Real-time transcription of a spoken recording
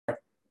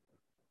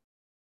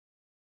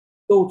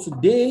So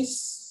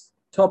today's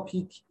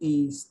topic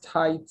is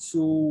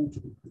titled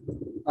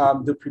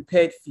The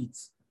Prepared Feet.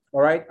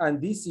 All right.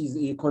 And this is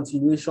a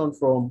continuation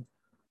from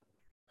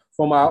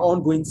our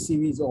ongoing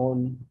series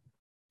on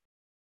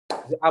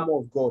the armor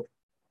of God.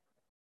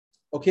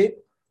 Okay.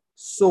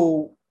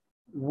 So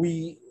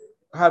we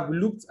have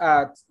looked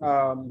at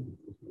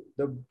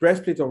the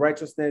breastplate of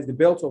righteousness, the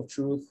belt of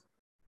truth.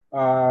 We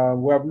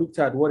have looked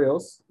at what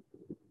else?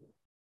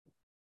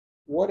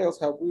 What else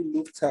have we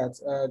looked at?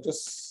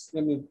 Just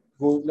let me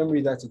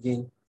read that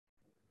again.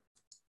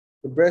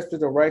 The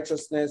breastplate of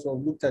righteousness.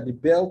 We've looked at the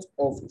belt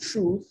of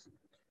truth.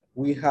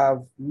 We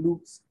have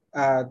looked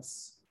at,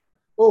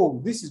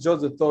 this is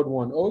just the third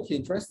one. Okay,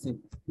 interesting.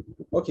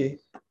 Okay.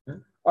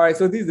 All right,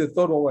 so this is the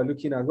third one we're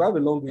looking at. We have a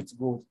long way to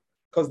go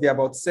because there are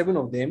about 7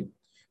 of them.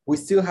 We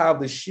still have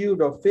the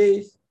shield of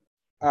faith.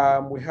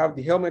 We have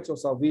the helmet of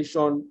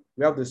salvation.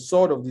 We have the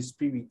sword of the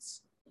Spirit.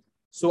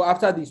 So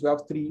after this, we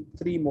have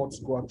three more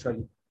to go,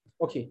 actually.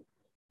 Okay.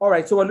 All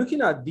right, so we're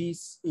looking at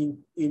this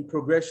in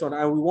progression,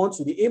 and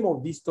the aim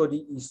of this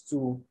study is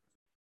to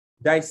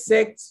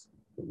dissect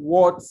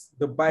what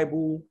the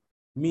Bible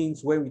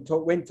means when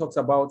it talks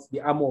about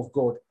the armor of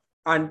God.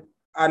 And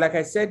like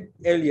I said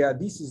earlier,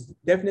 this is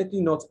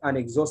definitely not an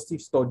exhaustive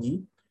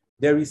study.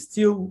 There is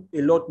still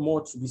a lot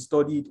more to be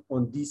studied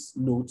on these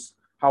notes.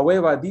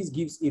 However, this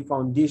gives a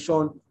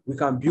foundation we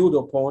can build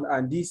upon,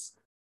 and this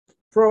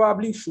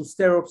probably should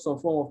stir up some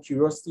form of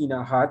curiosity in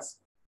our hearts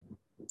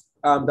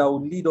that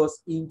will lead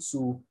us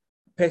into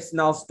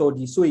personal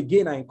study. So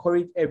again, I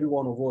encourage every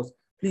one of us,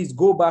 please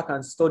go back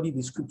and study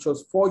the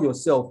scriptures for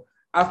yourself.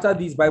 After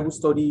this Bible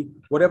study,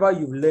 whatever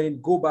you've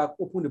learned, go back,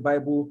 open the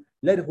Bible,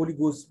 let the Holy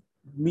Ghost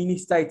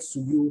minister it to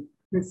you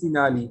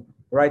personally,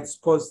 right?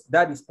 Because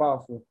that is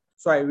powerful.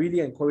 So I really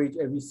encourage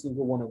every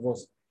single one of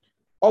us.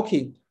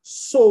 Okay,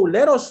 so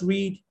let us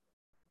read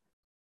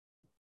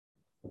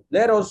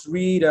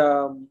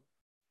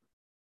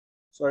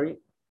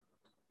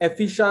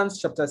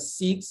Ephesians chapter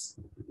 6.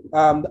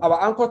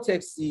 Our anchor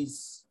text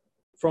is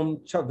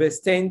from verse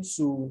 10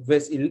 to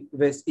verse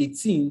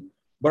 18,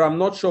 but I'm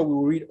not sure we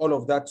will read all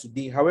of that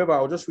today. However,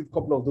 I'll just read a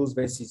couple of those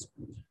verses.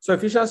 So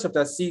Ephesians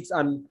chapter 6,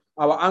 and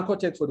our anchor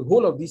text for the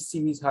whole of this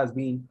series has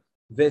been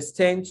verse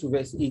 10 to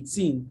verse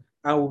 18,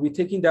 and we'll be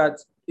taking that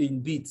in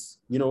bits,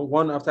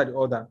 one after the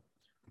other.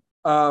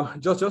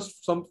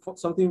 Just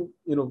something,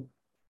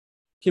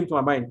 came to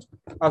my mind.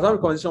 I was having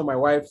a conversation with my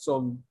wife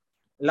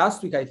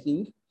last week, I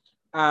think,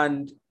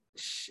 and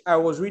I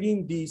was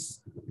reading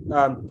this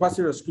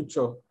passage of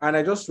scripture, and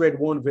I just read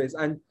one verse,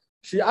 and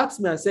she asked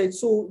me and said,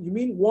 "So you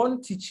mean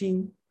one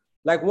teaching,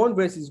 like one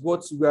verse is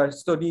what we are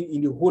studying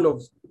in the whole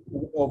of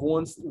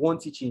one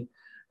teaching?"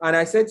 And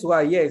I said to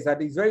her, "Yes,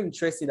 that is very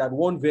interesting that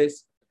one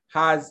verse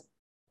has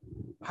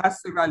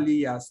several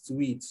layers to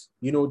it.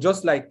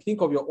 Just like think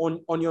of your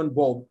own onion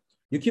bulb.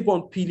 You keep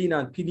on peeling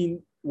and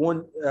peeling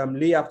one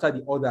layer after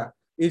the other.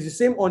 It's the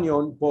same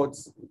onion, but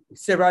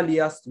several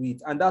layers to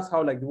it. And that's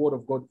how like the word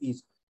of God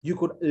is. You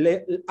could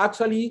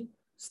actually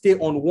stay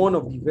on one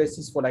of the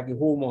verses for like a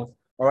whole month.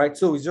 All right.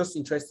 So it's just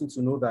interesting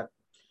to know that.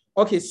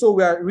 Okay. So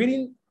we are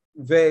reading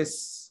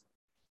verse.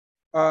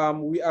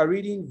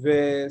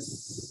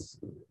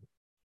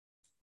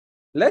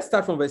 Let's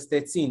start from verse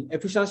 13.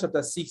 Ephesians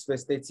chapter 6,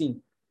 verse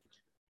 13.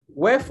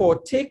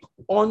 Wherefore take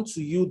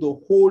unto you the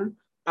whole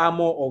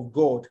armor of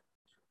God,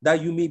 that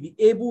you may be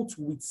able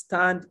to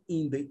withstand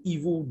in the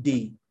evil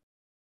day,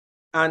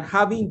 and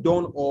having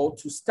done all,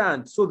 to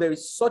stand. So there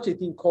is such a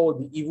thing called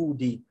the evil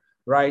day,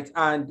 right?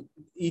 And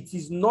it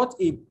is not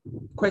a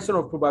question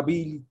of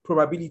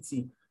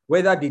probability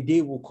whether the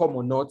day will come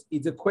or not.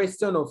 It's a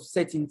question of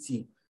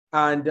certainty.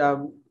 And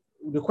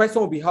the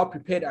question will be, how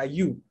prepared are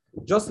you?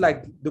 Just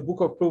like the book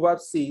of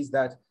Proverbs says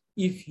that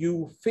if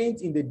you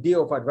faint in the day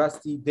of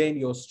adversity, then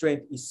your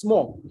strength is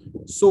small.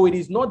 So it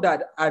is not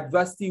that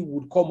adversity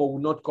would come or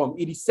would not come.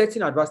 It is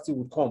certain adversity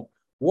would come.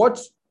 What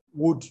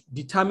would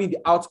determine the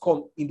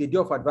outcome in the day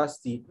of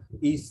adversity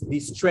is the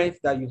strength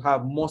that you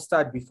have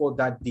mustered before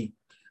that day.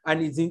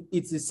 And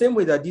it's the same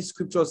way that this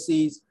scripture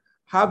says,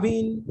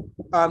 having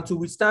to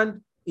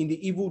withstand in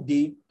the evil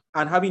day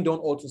and having done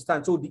all to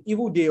stand. So the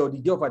evil day or the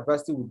day of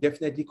adversity would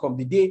definitely come.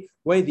 The day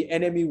when the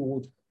enemy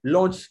would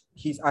launch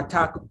his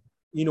attack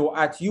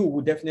at you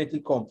will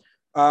definitely come.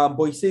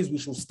 But he says we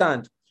should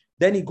stand.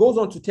 Then he goes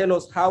on to tell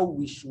us how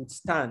we should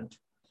stand.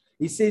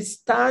 He says,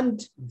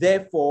 stand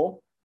therefore,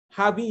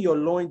 having your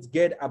loins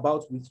girt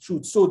about with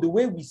truth. So the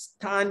way we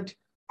stand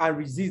and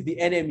resist the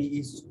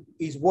enemy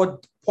is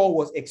what Paul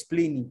was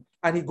explaining.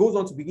 And he goes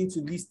on to begin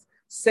to list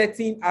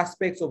certain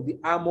aspects of the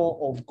armor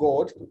of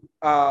God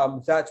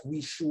that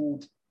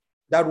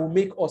will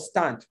make us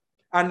stand.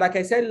 And like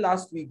I said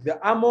last week, the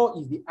armor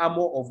is the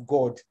armor of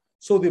God.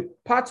 So the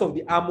parts of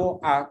the armor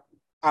are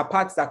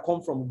parts that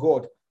come from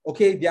God.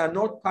 Okay, they are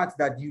not parts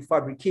that you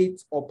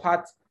fabricate or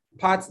parts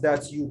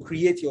that you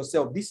create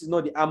yourself. This is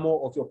not the armor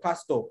of your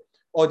pastor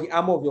or the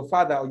armor of your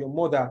father or your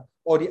mother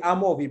or the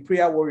armor of a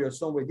prayer warrior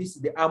somewhere. This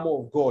is the armor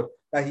of God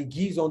that he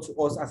gives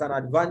unto us as an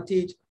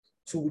advantage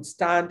to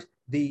withstand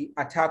the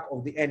attack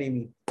of the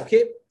enemy.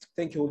 Okay,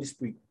 thank you, Holy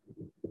Spirit.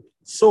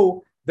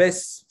 So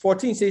verse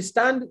 14 says,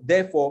 stand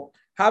therefore,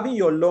 having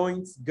your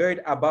loins girt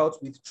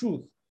about with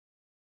truth,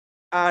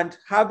 and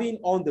having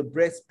on the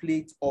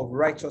breastplate of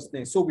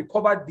righteousness. So we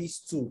covered these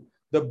two,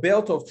 the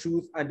belt of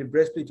truth and the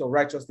breastplate of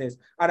righteousness.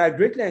 And I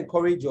greatly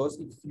encourage us,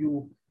 if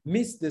you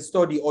missed the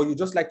study or you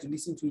just like to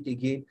listen to it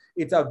again,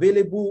 it's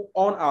available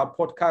on our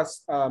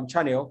podcast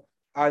channel,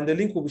 and the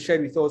link will be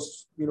shared with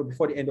us,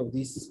 before the end of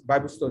this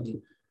Bible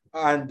study.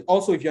 And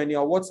also, if you're in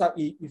our WhatsApp,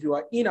 if you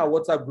are in our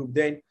WhatsApp group,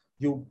 then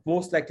you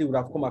most likely would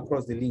have come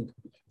across the link.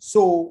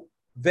 So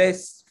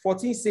verse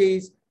 14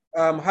 says,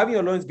 having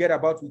your loins girt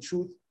about with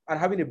truth, and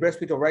having a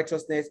breastplate of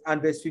righteousness.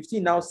 And verse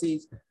 15 now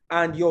says,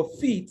 and your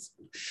feet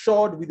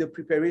shod with the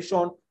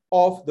preparation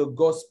of the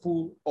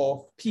gospel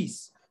of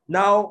peace.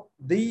 Now,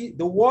 the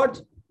word,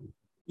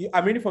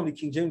 I'm reading from the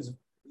King James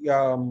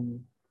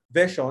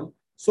version.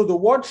 So the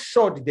word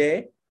shod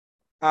there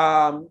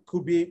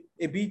could be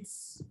a bit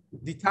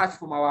detached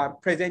from our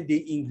present day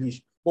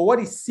English. But what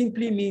it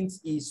simply means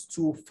is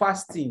to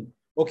fasting.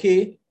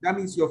 Okay, that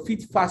means your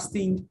feet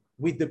fasting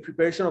with the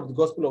preparation of the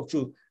gospel of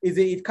truth.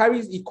 It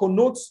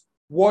connotes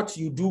what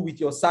you do with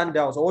your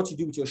sandals or what you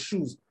do with your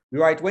shoes,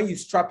 right? When you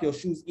strap your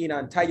shoes in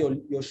and tie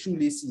your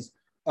shoelaces,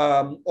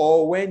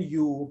 or when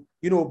you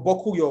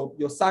buckle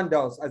your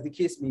sandals, as the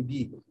case may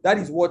be. That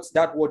is what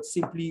that word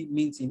simply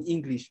means in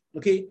English.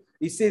 Okay,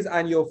 it says,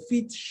 and your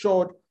feet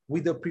shod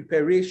with the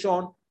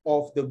preparation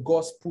of the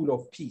gospel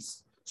of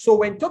peace. So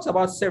when it talks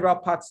about several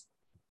parts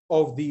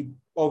of the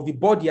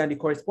body and the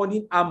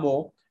corresponding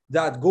armor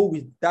that go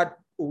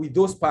with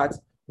those parts,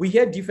 we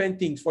hear different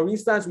things. For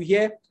instance, we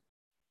hear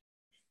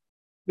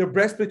the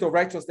breastplate of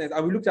righteousness,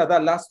 and we looked at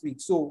that last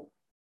week. So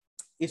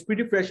it's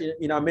pretty fresh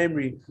in our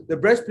memory. The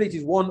breastplate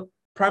is one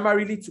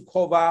primarily to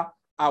cover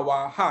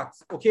our heart,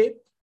 okay?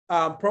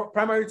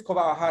 Primarily to cover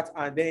our heart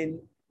and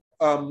then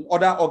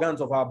other organs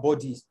of our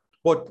bodies.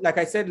 But like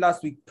I said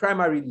last week,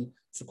 primarily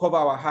to cover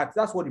our heart.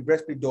 That's what the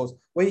breastplate does.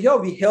 When you hear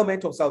of the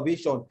helmet of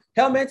salvation,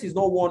 helmet is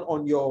not one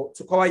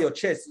to cover your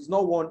chest. It's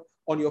not one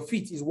on your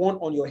feet. It's one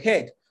on your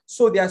head.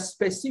 So there are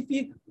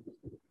specific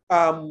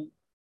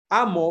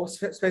armor,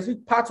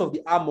 specific parts of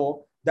the armor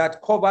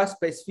that cover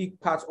specific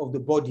parts of the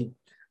body.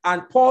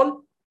 And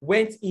Paul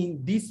went in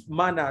this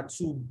manner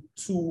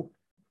to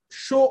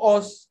show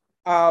us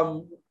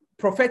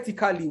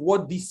prophetically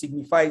what this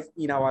signifies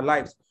in our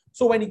lives.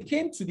 So when it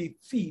came to the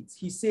feet,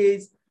 he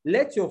says,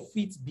 let your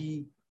feet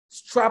be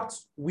strapped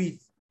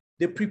with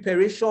the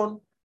preparation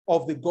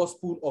of the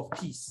gospel of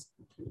peace.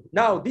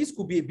 Now, this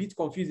could be a bit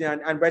confusing,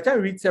 and by the time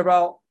you read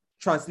several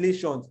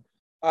translations,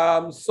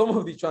 some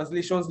of the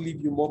translations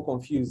leave you more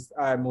confused,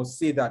 I must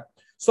say that.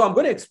 So I'm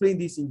going to explain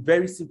this in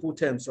very simple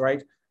terms,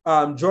 right?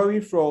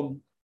 Drawing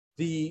from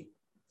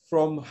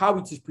how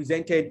it is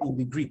presented in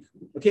the Greek,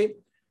 okay?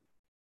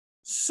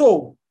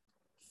 So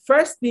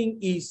first thing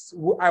is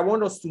I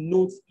want us to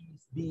note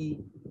is the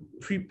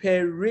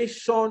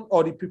preparation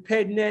or the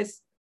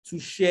preparedness to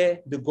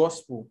share the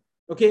gospel,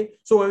 okay?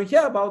 So when we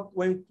hear about,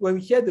 when we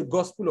hear the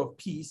gospel of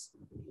peace,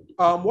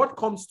 what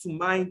comes to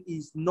mind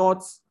is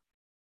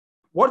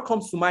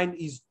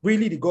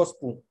really the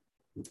gospel.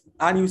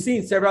 And you see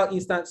in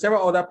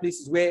several other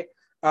places where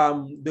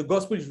the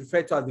gospel is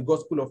referred to as the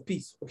gospel of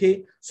peace.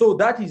 Okay, so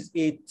that is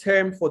a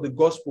term for the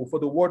gospel, for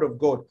the word of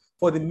God,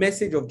 for the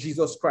message of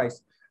Jesus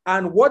Christ.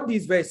 And what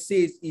this verse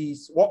says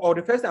is, or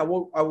the first thing I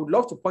would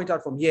love to point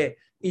out from here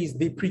is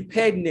the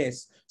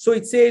preparedness. So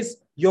it says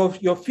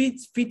your feet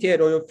fitted,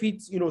 or your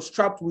feet,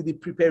 strapped with the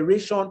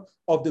preparation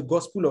of the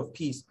gospel of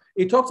peace.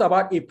 It talks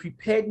about a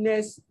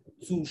preparedness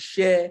to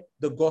share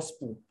the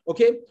gospel.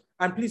 Okay,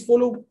 and please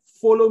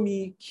follow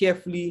me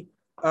carefully.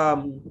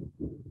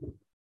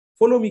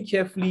 Follow me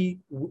carefully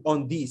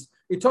on this.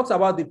 It talks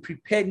about the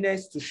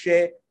preparedness to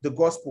share the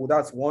gospel.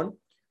 That's one.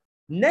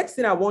 Next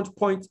thing I want to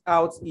point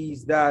out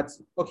is that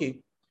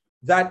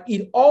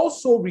it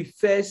also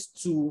refers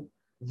to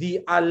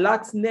the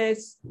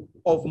alertness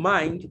of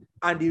mind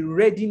and the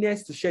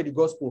readiness to share the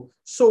gospel.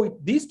 So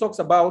this talks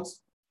about,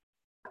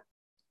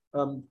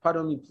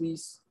 pardon me,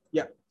 please.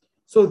 Yeah.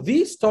 So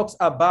this talks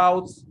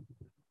about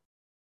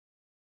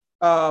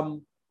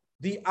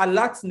the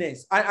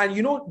alertness, and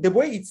the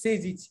way it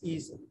says it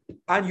is,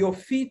 and your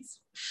feet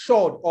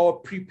shod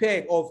or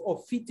prepared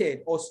or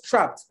fitted or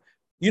strapped.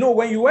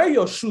 When you wear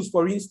your shoes,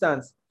 for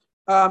instance,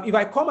 if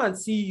I come and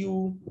see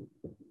you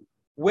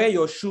wear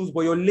your shoes,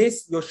 but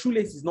your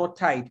shoelace is not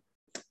tied,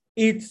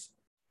 it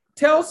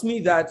tells me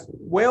that,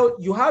 well,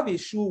 you have a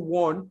shoe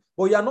worn,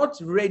 but you're not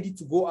ready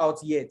to go out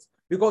yet.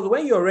 Because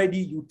when you're ready,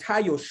 you tie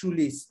your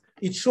shoelace.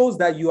 It shows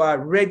that you are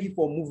ready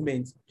for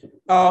movement.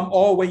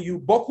 Or when you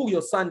buckle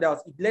your sandals,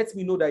 it lets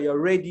me know that you're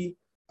ready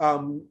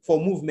for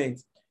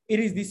movement. It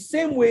is the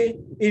same way,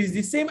 it is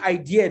the same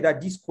idea that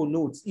this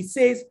connotes. It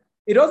says,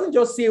 it doesn't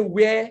just say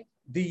wear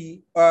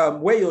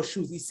your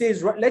shoes. It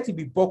says, let it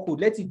be buckled,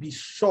 let it be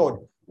shod,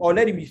 or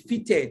let it be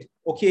fitted,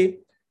 okay?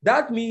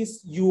 That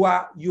means you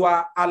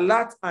are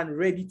alert and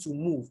ready to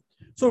move.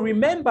 So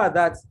remember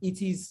that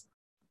it is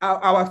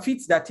our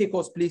feet that take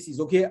us places,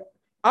 okay?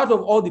 out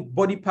of all the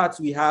body parts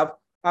we have,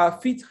 our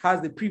feet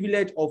has the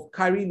privilege of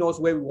carrying us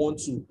where we want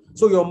to.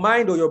 So your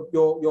mind or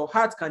your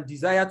heart can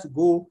desire to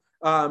go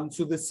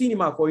to the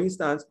cinema, for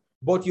instance,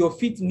 but your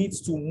feet needs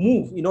to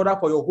move in order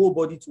for your whole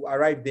body to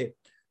arrive there.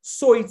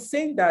 So it's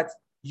saying that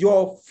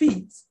your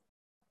feet,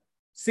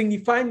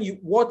 signifying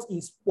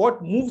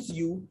what moves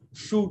you,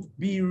 should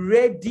be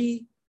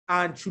ready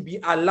and should be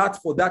alert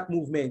for that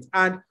movement.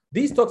 And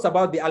this talks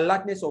about the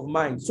alertness of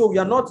mind. So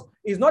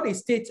it's not a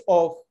state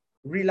of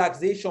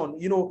relaxation,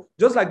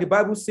 just like the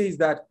Bible says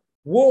that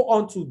woe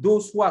unto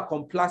those who are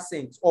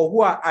complacent or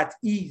who are at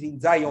ease in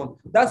Zion.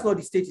 That's not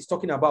the state it's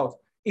talking about.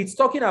 It's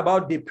talking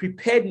about the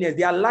preparedness,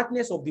 the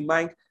alertness of the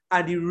mind,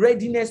 and the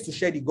readiness to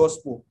share the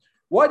gospel.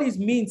 What this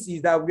means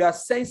is that we are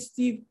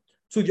sensitive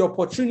to the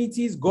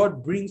opportunities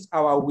God brings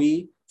our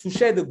way to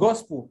share the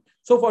gospel.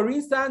 So, for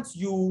instance,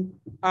 you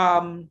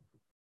are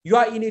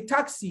in a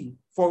taxi.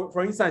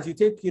 For instance, you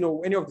take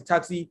any of the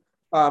taxi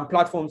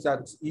platforms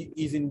that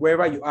is in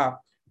wherever you are.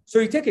 So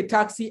you take a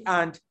taxi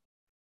and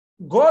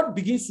God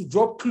begins to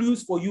drop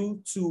clues for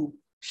you to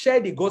share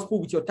the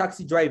gospel with your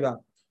taxi driver.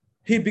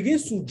 He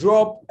begins to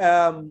drop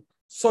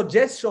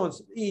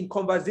suggestions in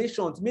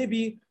conversations.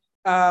 Maybe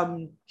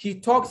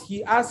he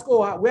asks,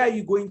 oh, where are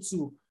you going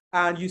to?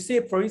 And you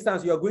say, for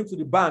instance, you are going to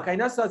the bank. And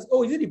that says,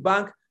 oh, is it the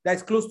bank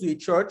that's close to a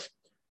church?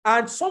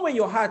 And somewhere in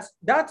your heart,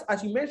 that,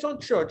 as you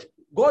mentioned church,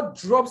 God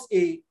drops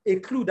a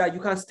clue that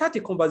you can start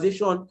a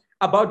conversation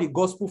about the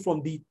gospel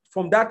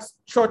from that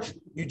church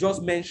you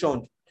just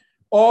mentioned.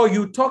 Or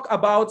you talk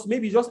about,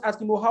 maybe just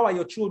ask him, oh, how are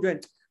your children?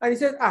 And he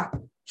says,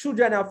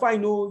 children are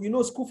fine.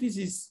 School fees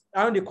is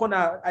around the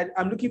corner.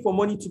 I'm looking for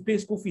money to pay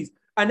school fees.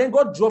 And then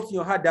God drops in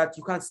your heart that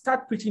you can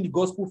start preaching the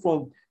gospel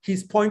from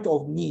his point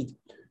of need.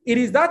 It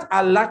is that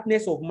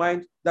alertness of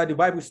mind that the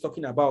Bible is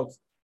talking about.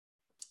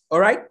 All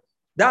right?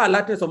 That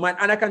alertness of mind.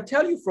 And I can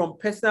tell you from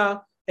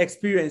personal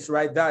experience,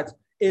 right, that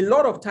a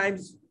lot of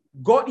times,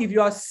 God, if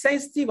you are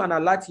sensitive and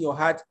alert in your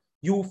heart,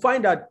 you will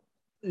find that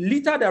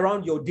littered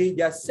around your day,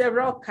 there are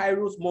several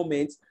Kairos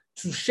moments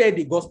to share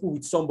the gospel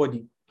with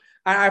somebody.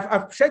 And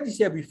I've shared this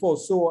here before,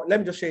 so let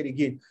me just share it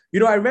again.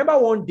 I remember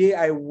one day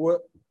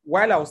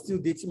while I was still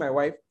dating my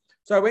wife,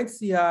 so I went to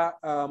see her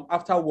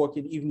after work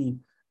in the evening.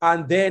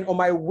 And then on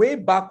my way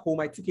back home,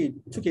 I took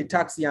a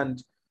taxi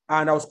and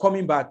I was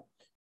coming back.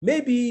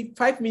 Maybe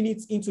 5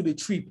 minutes into the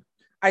trip,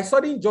 I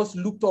suddenly just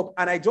looked up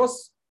and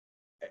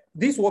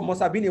this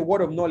must have been a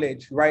word of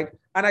knowledge, right?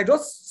 And I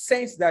just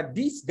sensed that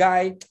this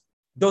guy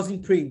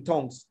doesn't pray in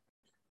tongues.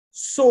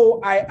 So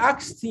I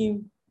asked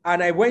him,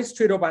 and I went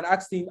straight up and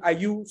asked him,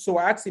 so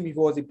I asked him if he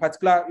was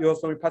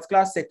from a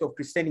particular sect of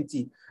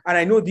Christianity. And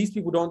I know these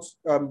people don't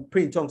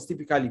pray in tongues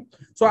typically.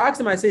 So I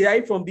asked him, I said, are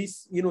you from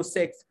this,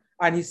 sect?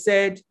 And he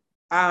said,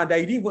 and I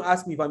didn't even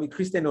ask me if I'm a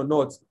Christian or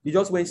not. He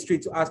just went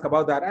straight to ask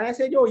about that. And I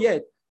said, oh yeah,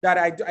 that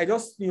I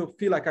just,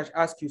 feel like I should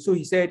ask you. So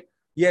he said,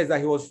 yes, that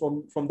he was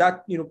from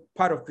that,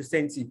 part of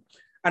Christianity.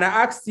 And I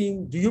asked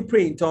him, do you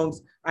pray in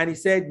tongues? And he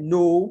said,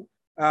 no.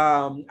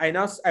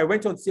 I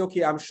went on to say,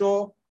 okay, I'm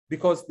sure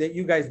because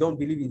you guys don't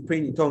believe in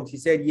praying in tongues. He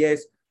said,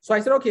 yes. So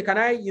I said, okay,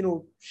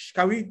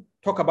 can we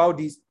talk about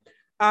this?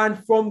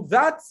 And from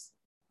that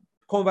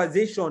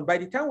conversation, by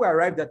the time we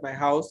arrived at my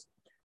house,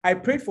 I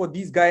prayed for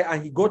this guy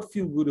and he got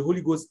filled with the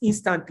Holy Ghost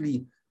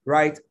instantly,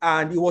 right?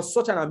 And it was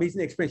such an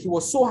amazing experience. He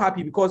was so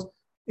happy because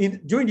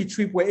during the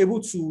trip, we're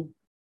able to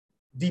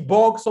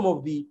debug some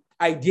of the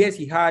ideas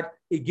he had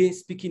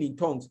against speaking in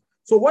tongues.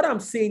 So what I'm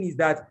saying is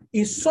that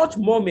in such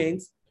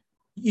moments,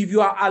 if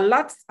you are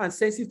alert and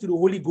sensitive to the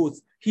Holy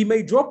Ghost, he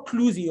may drop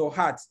clues in your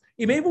heart.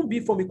 It may even be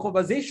from a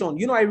conversation.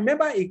 I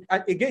remember,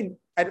 again,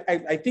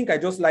 I think I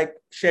just like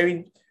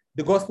sharing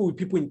the gospel with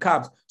people in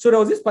cabs. So there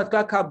was this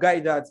particular cab guy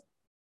that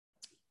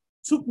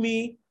took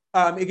me,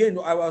 again,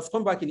 I was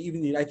coming back in the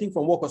evening, I think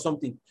from work or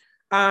something.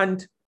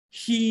 And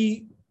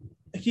we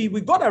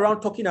got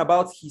around talking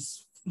about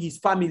his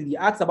family,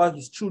 asked about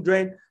his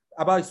children,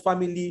 about his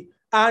family.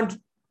 And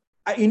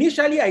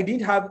initially, I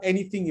didn't have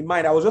anything in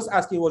mind. I was just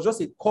asking, it was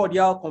just a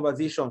cordial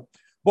conversation.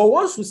 But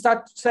once we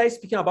started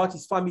speaking about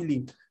his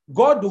family,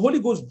 the Holy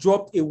Ghost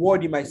dropped a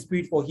word in my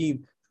spirit for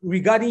him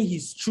regarding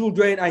his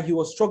children, and he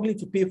was struggling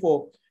to pay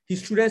for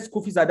his children's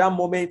school fees at that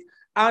moment.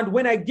 And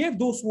when I gave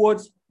those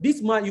words,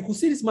 this man, you could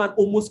see this man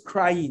almost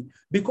crying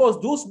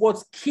because those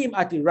words came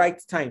at the right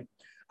time.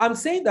 I'm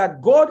saying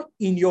that God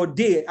in your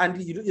day,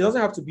 and it doesn't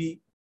have to be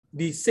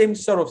the same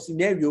sort of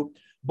scenario,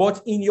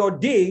 but in your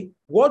day,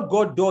 what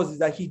God does is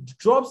that he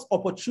drops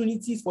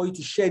opportunities for you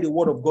to share the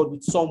word of God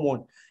with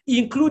someone,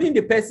 including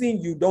the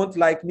person you don't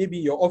like, maybe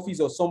in your office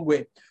or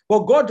somewhere.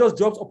 But God just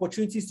drops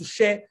opportunities to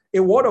share a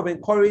word of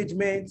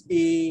encouragement,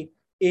 a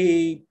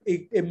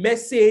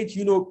message,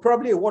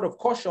 probably a word of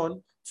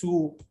caution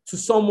to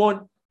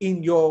someone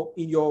in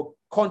your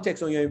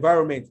context or your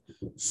environment.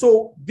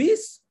 So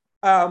this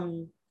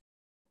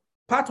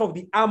part of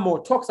the armor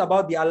talks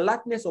about the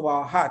alertness of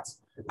our hearts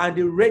and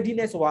the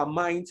readiness of our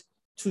minds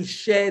to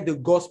share the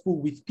gospel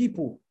with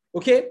people.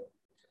 Okay.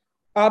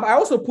 I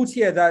also put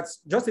here that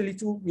just a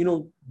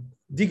little,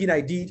 digging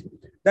I did,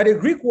 that the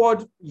Greek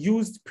word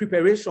used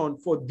preparation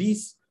for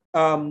this,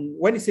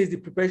 when it says the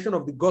preparation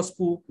of the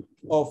gospel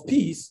of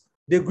peace,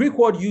 the Greek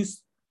word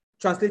used,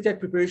 translated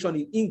preparation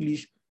in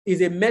English,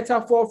 is a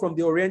metaphor from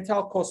the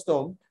Oriental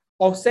custom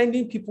of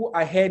sending people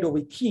ahead of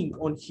a king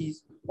on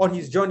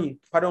his journey.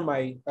 Pardon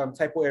my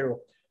typo error.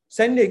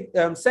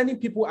 Sending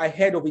people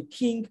ahead of a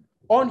king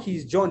on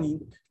his journey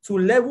to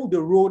level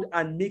the road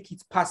and make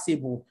it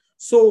passable.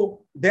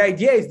 So the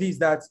idea is this,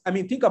 that, I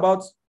mean, think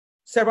about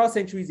several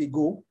centuries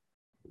ago,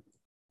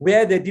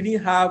 where they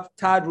didn't have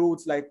tarred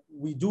roads like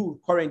we do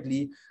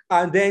currently,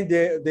 and then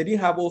they didn't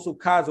have also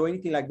cars or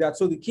anything like that.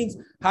 So the kings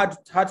had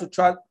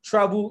to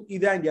travel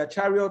either in their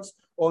chariots,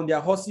 or on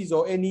their horses,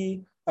 or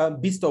any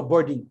beast of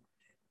burden.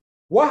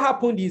 What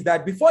happened is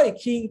that before a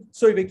king,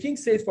 so if a king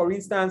says, for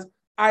instance,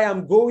 I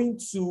am going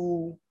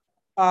to,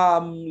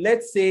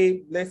 let's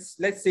say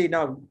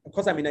now,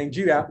 because I'm in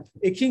Nigeria,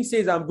 a king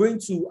says, I'm going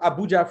to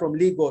Abuja from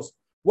Lagos.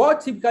 What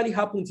typically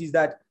happens is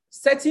that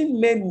certain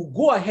men will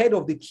go ahead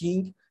of the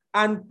king,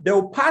 and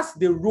they'll pass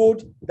the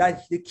road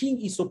that the king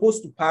is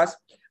supposed to pass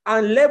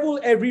and level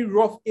every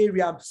rough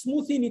area,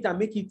 smoothing it and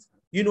make it,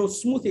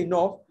 smooth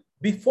enough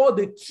before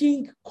the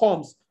king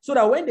comes, so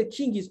that when the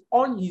king is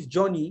on his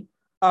journey,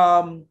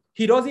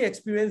 he doesn't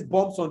experience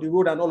bumps on the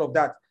road and all of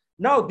that.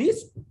 Now,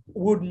 this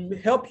would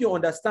help you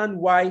understand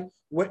why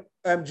when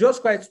Jesus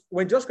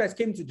Christ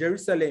came to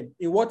Jerusalem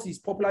in what is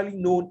popularly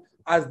known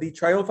as the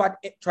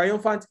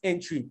triumphant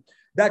entry,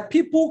 that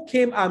people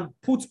came and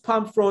put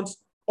palm fronds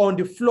on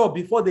the floor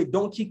before the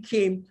donkey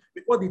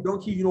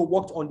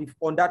walked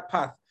on that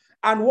path.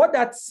 And what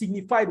that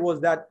signified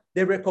was that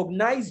they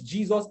recognized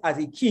Jesus as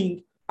a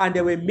king, and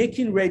they were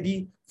making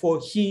ready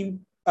for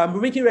him,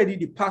 making ready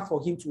the path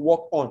for him to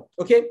walk on.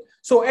 Okay.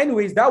 So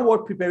anyways, that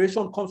word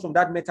preparation comes from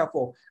that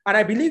metaphor. And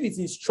I believe it's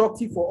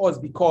instructive for us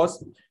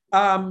because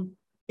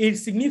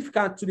it's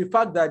significant to the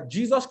fact that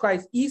Jesus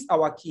Christ is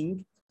our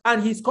king,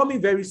 and he's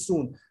coming very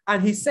soon.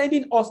 And he's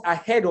sending us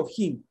ahead of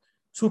him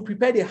to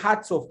prepare the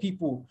hearts of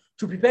people,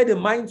 to prepare the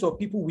minds of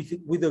people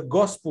with the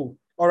gospel,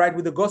 all right,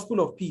 with the gospel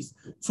of peace,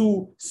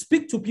 to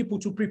speak to people,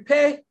 to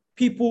prepare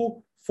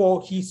people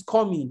for his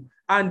coming.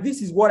 And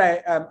this is what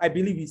I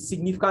believe is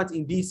significant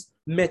in this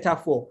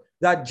metaphor,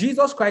 that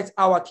Jesus Christ,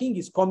 our king,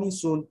 is coming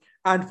soon.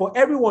 And for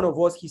every one of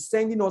us, he's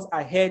sending us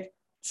ahead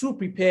to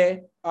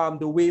prepare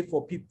the way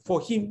for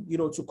him,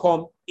 to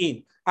come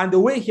in. And the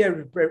way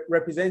here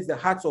represents the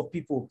hearts of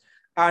people.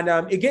 And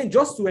again,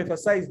 just to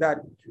emphasize that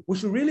we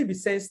should really be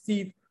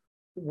sensitive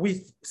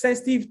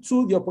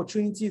to the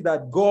opportunities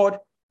that God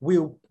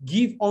will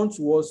give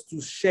unto us to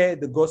share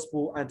the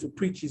gospel and to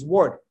preach his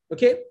word.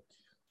 Okay.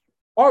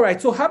 All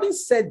right. So having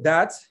said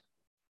that,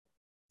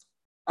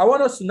 I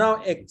want us to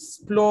now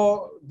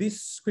explore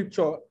this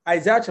scripture,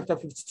 Isaiah chapter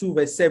 52,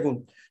 verse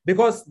 7,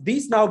 because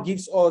this now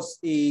gives us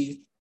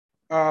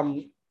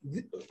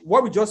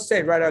what we just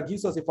said, rather,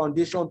 gives us a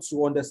foundation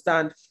to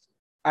understand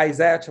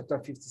Isaiah chapter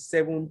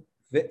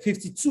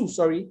 52,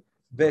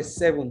 verse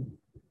 7.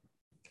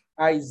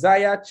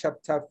 Isaiah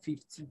chapter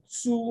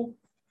 52,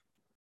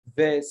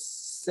 verse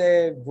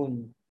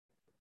 7.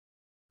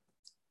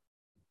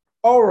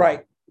 All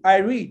right, I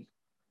read.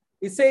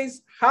 It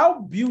says, how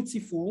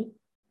beautiful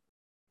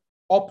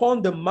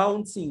upon the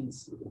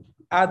mountains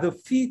are the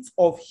feet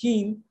of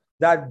him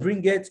that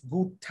bringeth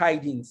good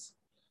tidings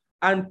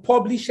and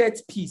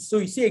publisheth peace. So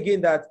you see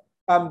again that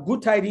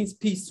good tidings,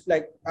 peace,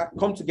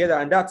 come together,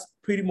 and that's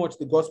pretty much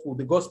the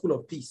gospel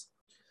of peace.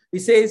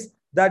 It says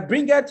that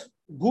bringeth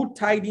good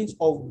tidings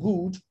of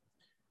good,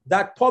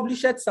 that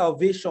publisheth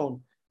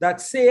salvation,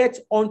 that saith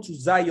unto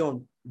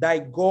Zion, thy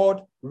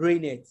God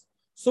reigneth.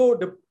 So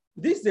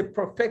this is a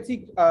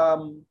prophetic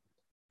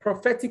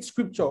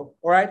scripture, all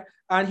right?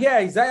 And here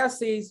Isaiah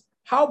says,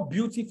 how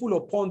beautiful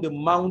upon the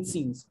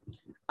mountains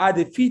are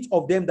the feet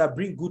of them that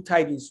bring good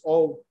tidings,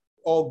 or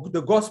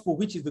the gospel,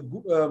 which is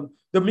the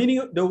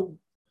meaning,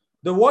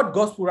 the word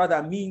gospel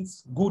rather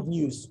means good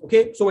news.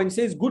 Okay, so when it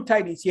says good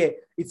tidings here,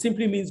 it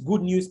simply means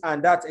good news,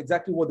 and that's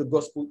exactly what the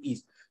gospel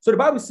is. So the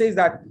Bible says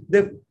that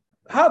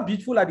how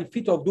beautiful are the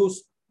feet of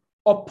those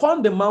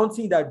upon the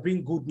mountain that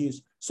bring good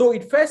news. So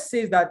it first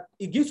says that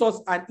it gives us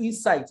an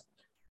insight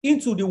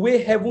into the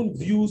way heaven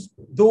views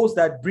those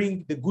that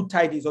bring the good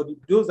tidings, or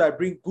those that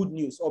bring good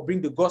news or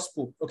bring the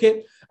gospel.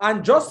 Okay,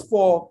 and just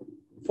for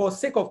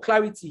sake of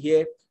clarity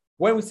here,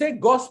 when we say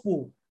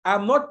gospel,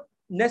 I'm not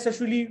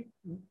necessarily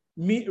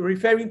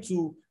referring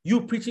to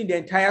you preaching the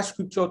entire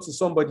scripture to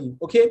somebody.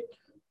 Okay,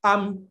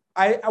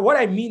 what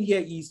I mean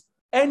here is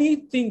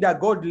anything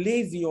that God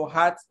lays in your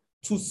heart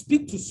to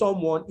speak to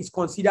someone is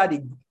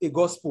considered a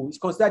gospel. It's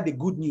considered the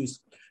good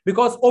news,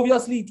 because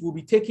obviously it will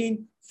be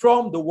taken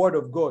from the word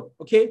of God.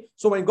 Okay,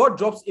 so when God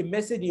drops a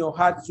message in your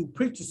heart to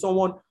preach to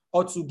someone,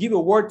 or to give a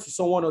word to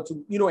someone, or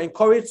to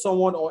encourage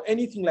someone, or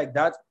anything like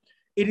that,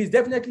 it is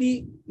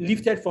definitely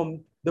lifted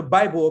from the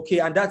Bible. Okay,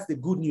 and that's the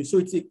good news. So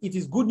it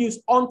is good news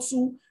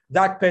unto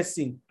that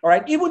person. All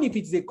right, even if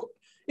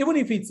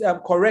it's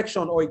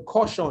correction or a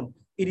caution,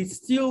 it is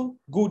still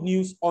good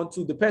news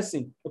unto the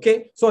person.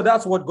 Okay, so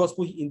that's what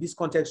gospel in this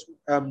context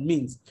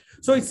means.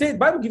 So it says,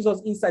 Bible gives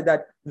us insight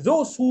that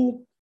those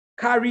who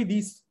carry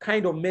these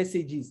kind of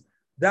messages,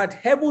 that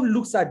heaven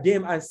looks at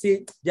them and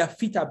say their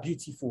feet are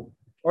beautiful.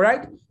 All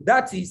right,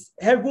 that is,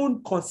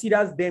 heaven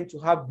considers them to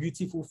have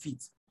beautiful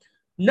feet.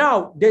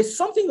 Now, there's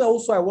something that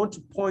also I want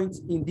to point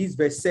in this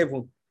verse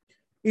 7.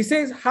 It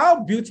says, how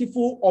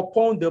beautiful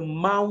upon the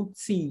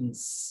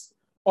mountains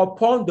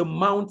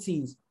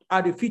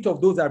are the feet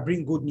of those that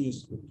bring good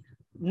news.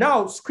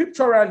 Now,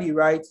 scripturally,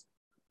 right,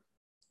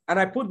 and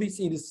I put this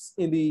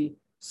in the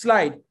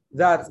slide,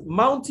 that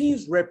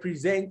mountains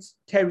represent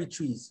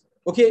territories.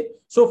 Okay,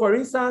 so for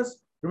instance,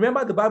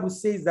 remember the Bible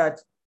says that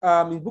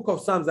in the book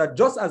of Psalms, that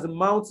just as the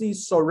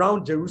mountains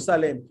surround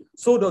Jerusalem,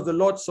 so does the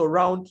Lord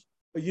surround,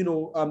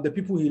 the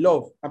people he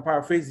loves. I'm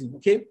paraphrasing,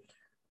 okay?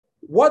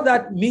 What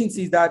that means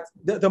is that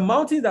the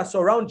mountains that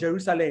surround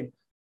Jerusalem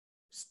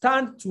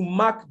stand to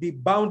mark the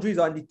boundaries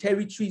and the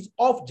territories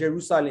of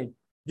Jerusalem.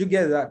 You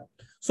get that?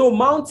 So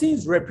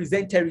mountains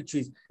represent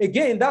territories.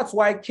 Again, that's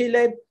why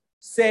Caleb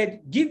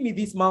said, give me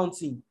this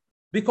mountain,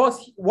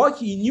 because what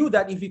he knew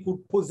that if he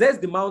could possess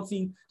the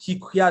mountain,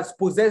 he has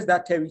possessed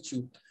that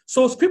territory.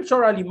 So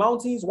scripturally,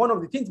 mountains, one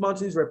of the things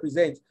mountains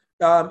represent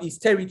is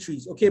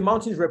territories. Okay,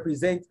 mountains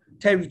represent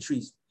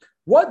territories.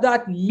 What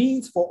that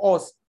means for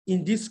us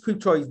in this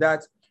scripture is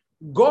that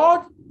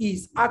God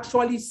is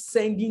actually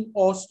sending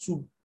us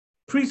to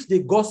preach the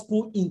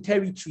gospel in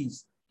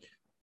territories,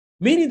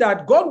 meaning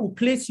that God will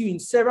place you in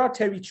several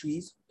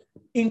territories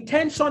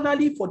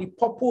intentionally for the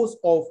purpose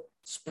of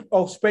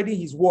spreading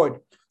his word.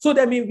 So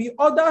there may be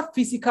other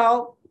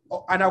physical,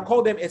 and I'll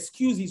call them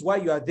excuses why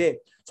you are there.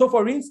 So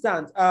for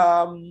instance,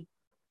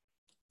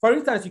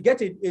 you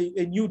get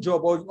a new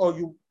job, or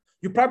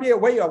you probably,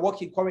 where you are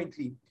working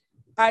currently.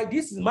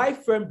 This is my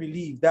firm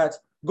belief that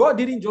God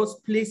didn't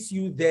just place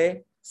you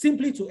there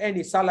simply to earn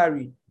a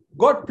salary.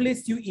 God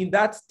placed you in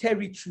that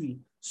territory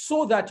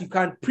so that you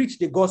can preach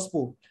the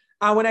gospel.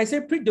 And when I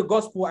say preach the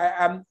gospel,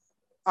 I'm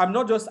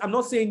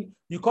not saying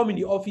you come in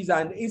the office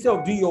and instead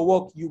of doing your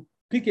work, you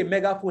pick a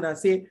megaphone and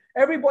say,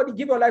 everybody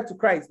give your life to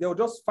Christ. They'll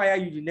just fire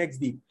you the next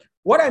day.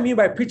 What I mean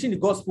by preaching the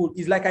gospel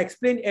is, like I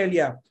explained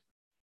earlier,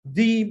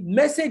 the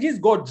messages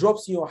God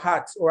drops in your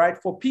heart, all right,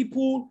 for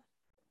people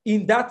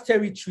in that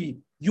territory,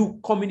 you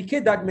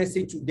communicate that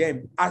message to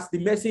them as the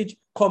message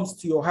comes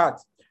to your heart.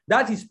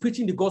 That is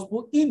preaching the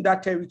gospel in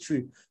that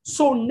territory.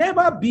 So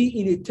never be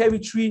in a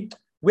territory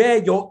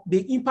where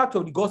the impact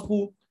of the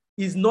gospel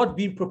is not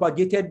being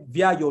propagated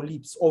via your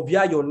lips or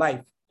via your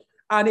life.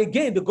 And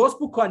again, the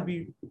gospel can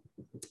be,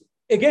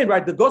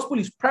 right, the gospel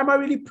is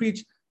primarily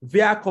preached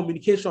via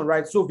communication,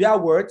 right? So via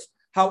words.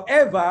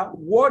 However,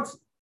 words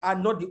are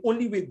not the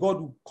only way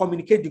God will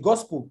communicate the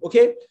gospel,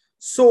 okay?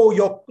 So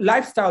your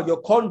lifestyle,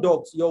 your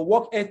conduct, your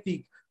work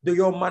ethic,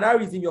 your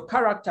mannerism, your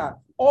character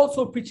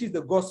also preaches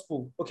the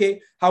gospel, okay?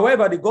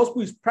 However, the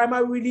gospel is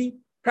primarily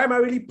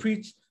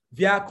preached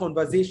via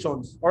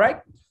conversations, all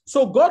right?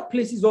 So God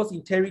places us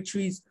in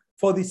territories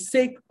for the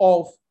sake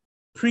of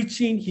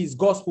preaching his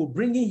gospel,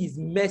 bringing his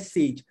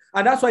message.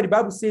 And that's why the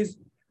Bible says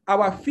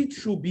our feet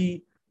should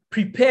be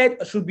prepared,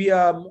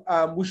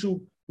 we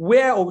should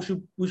wear, or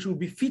we should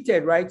be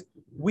fitted, right,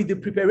 with the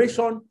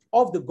preparation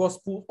of the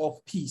gospel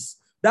of peace.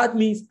 That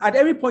means at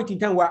every point in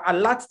time, we're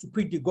alert to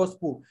preach the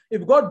gospel.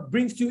 If God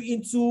brings you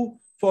into,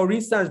 for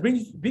instance,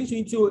 brings you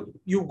into,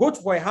 you go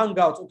for a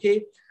hangout,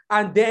 okay,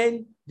 and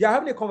then you're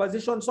having a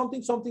conversation,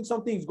 something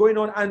is going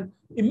on, and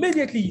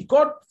immediately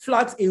God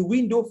flags a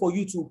window for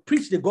you to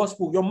preach the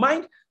gospel. Your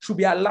mind should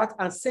be alert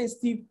and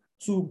sensitive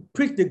to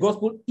preach the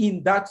gospel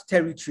in that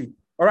territory,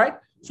 all right?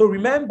 So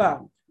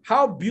remember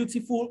how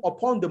beautiful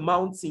upon the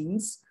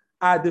mountains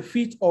are the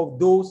feet of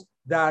those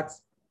that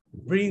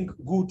bring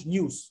good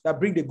news, that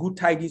bring the good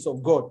tidings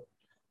of God.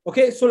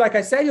 Okay, so like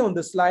I said here on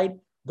the slide,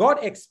 God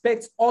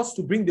expects us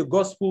to bring the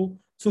gospel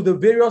to the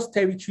various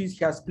territories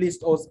he has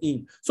placed us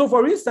in. So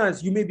for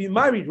instance, you may be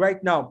married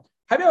right now.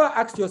 Have you ever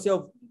asked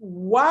yourself,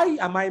 why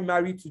am I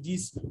married to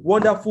this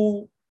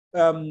wonderful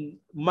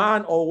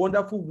man or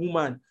wonderful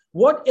woman?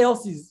 What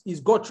else is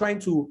God trying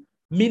to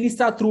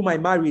minister through my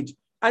marriage?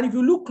 And if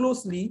you look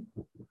closely,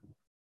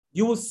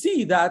 you will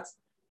see that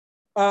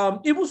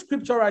even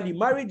scripturally,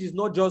 marriage is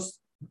not just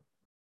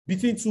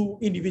between two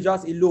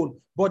individuals alone,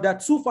 but that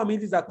two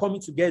families are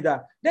coming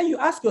together. Then you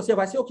ask yourself,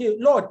 I say, okay,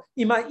 Lord,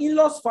 in my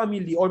in-laws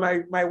family, or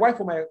my wife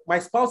or my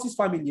spouse's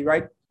family,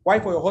 right?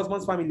 Wife or your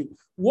husband's family,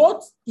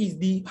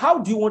 how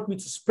do you want me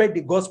to spread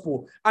the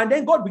gospel? And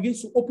then God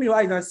begins to open your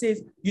eyes and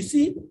says, you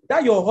see,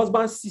 that your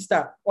husband's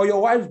sister or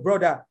your wife's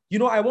brother,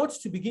 I want you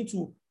to begin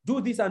to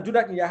do this and do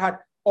that in your heart,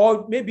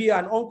 or maybe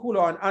an uncle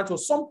or an aunt or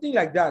something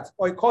like that,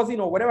 or a cousin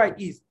or whatever it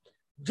is.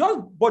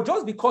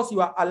 Just because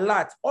you are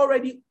alert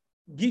already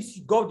gives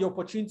God the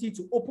opportunity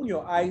to open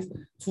your eyes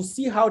to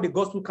see how the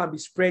gospel can be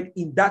spread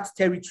in that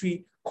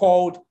territory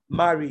called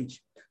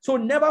marriage. So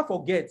never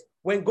forget,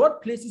 when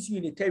God places you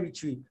in a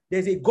territory,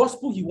 there's a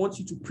gospel he wants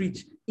you to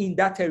preach in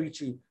that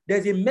territory.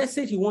 There's a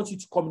message he wants you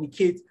to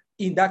communicate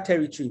in that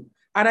territory.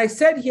 And I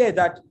said here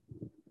that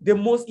the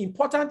most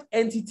important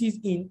entities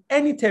in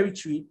any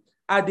territory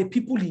are the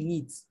people in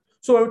it.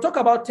 So when we talk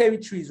about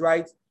territories,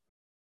 right?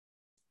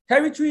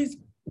 Territories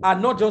are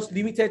not just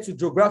limited to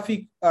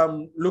geographic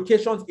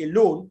locations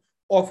alone,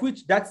 of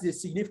which that's a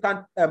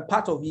significant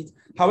part of it.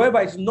 However,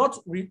 it's not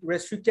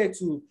restricted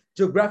to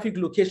geographic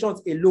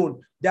locations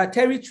alone. There are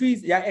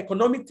territories, there are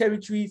economic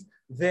territories,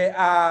 there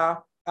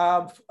are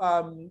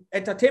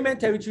entertainment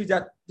territories,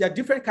 there are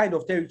different kinds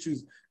of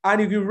territories.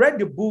 And if you read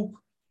the book,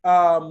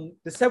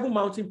 The Seven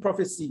Mountain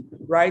Prophecy,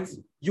 right,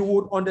 you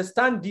would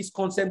understand this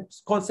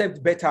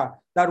concept better,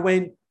 that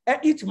when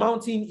each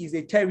mountain is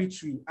a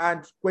territory,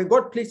 and when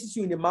God places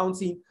you in a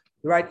mountain,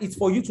 right, it's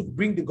for you to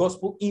bring the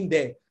gospel in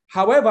there.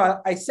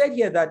 However, I said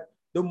here that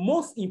the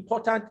most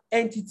important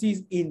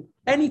entities in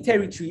any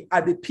territory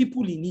are the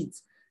people in it.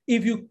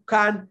 If you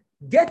can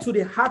get to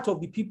the heart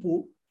of the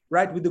people,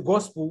 right, with the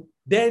gospel,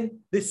 then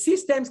the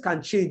systems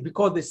can change,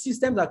 because the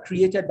systems are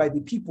created by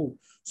the people.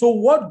 So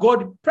what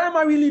God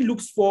primarily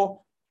looks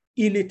for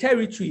in a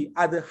territory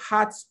are the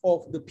hearts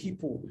of the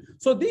people.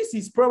 So this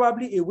is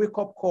probably a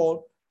wake-up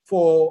call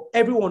for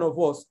every one of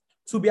us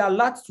to be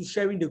alert to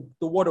sharing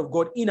the word of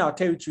God in our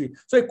territory.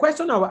 So a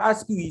question I will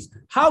ask you is,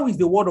 how is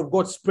the word of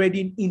God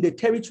spreading in the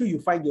territory you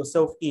find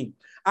yourself in?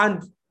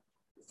 And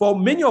for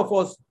many of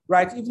us,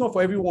 right, if not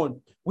for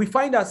everyone, we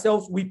find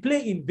ourselves, we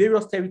play in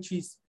various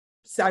territories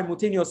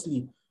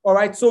simultaneously. All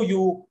right, so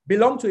you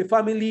belong to a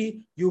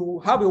family,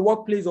 you have a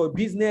workplace or a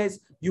business,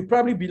 you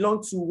probably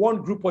belong to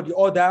one group or the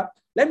other.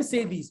 Let me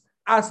say this,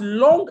 as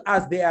long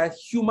as there are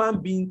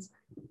human beings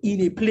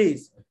in a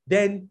place,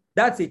 then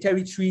that's a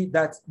territory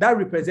that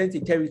represents a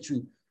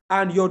territory.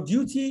 And your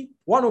duty,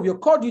 one of your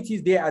core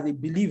duties there as a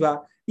believer,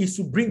 is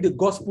to bring the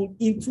gospel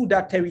into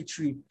that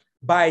territory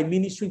by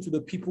ministering to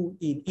the people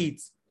in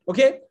it.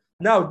 Okay?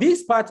 Now,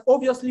 this part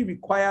obviously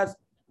requires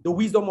the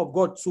wisdom of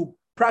God to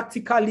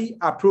practically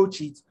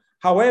approach it.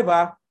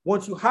 However,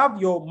 once you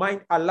have your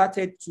mind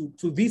alerted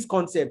to this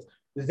concept,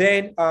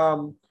 then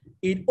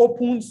it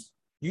opens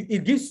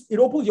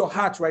your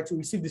heart, right, to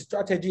receive the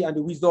strategy and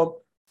the wisdom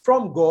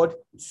from God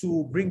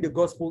to bring the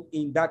gospel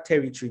in that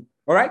territory.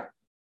 All right?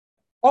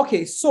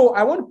 Okay, so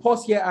I want to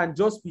pause here and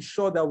just be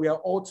sure that we are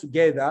all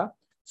together.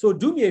 So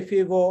do me a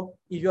favor,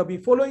 if you have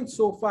been following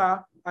so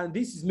far and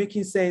this is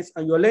making sense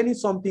and you're learning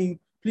something,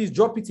 please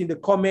drop it in the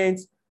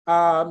comments.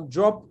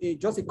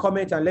 Just a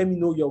comment and let me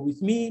know you're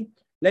with me.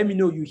 Let me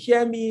know you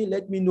hear me.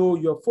 Let me know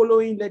you're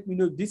following. Let me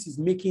know this is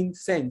making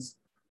sense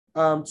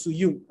to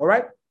you. All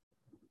right?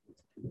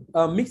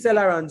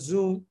 Mixlr and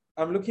Zoom,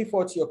 I'm looking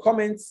forward to your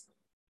comments.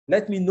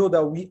 Let me know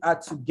that we are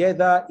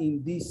together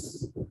in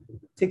this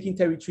taking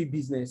territory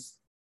business.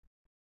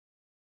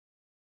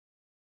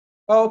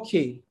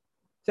 Okay.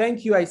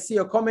 Thank you. I see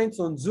your comments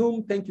on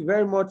Zoom. Thank you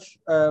very much,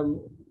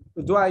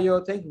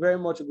 Uduayo. Thank you very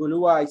much,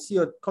 Goluwa. I see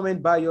your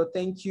comment, Bayo.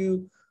 Thank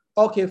you.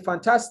 Okay,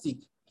 fantastic.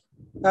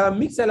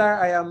 Mixlr,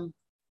 I am...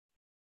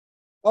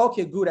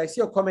 Okay, good. I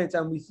see your comment.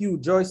 I'm with you.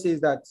 Joy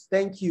says that.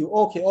 Thank you.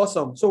 Okay,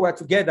 awesome. So we're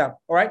together.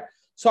 All right.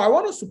 So I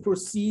want us to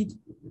proceed.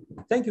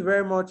 Thank you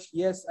very much.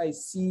 Yes, I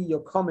see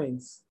your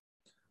comments.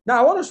 Now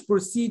I want us to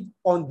proceed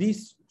on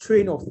this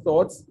train of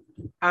thoughts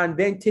and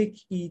then take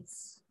it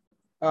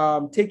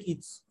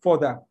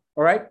further.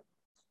 All right.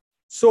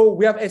 So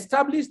we have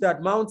established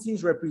that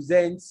mountains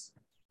represent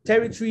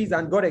territories,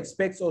 and God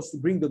expects us to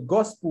bring the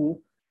gospel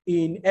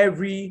in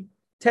every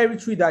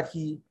territory that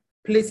He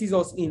places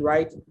us in,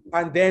 right?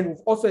 And then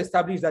we've also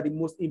established that the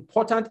most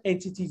important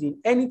entities in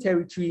any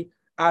territory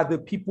are the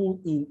people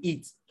in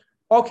it.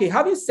 Okay,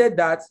 having said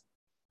that,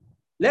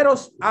 let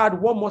us add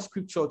one more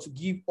scripture to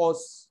give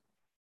us,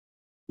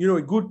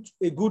 a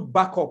good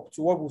backup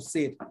to what we've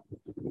said.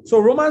 So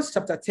Romans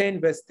chapter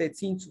 10, verse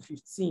 13 to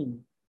 15.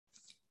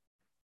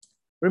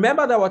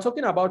 Remember that we're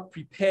talking about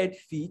prepared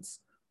feet,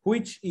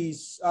 which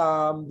is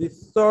the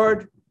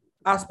third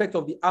aspect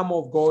of the armor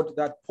of God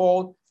that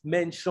Paul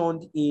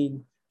mentioned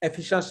in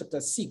Ephesians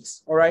chapter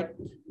 6, all right?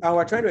 And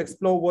we're trying to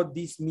explore what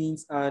this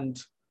means and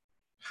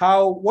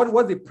what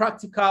was the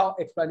practical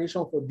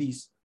explanation for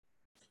this.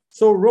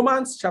 So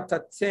Romans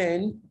chapter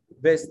 10,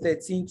 verse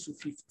 13 to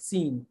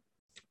 15.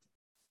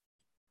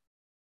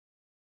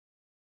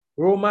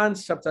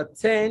 Romans chapter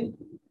 10,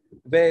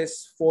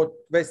 verse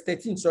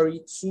 13,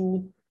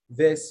 to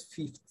verse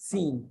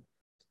 15.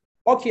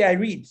 Okay, I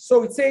read.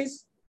 So it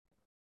says,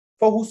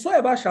 for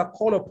whosoever shall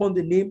call upon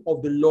the name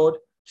of the Lord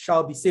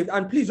shall be saved.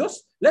 And please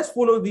let's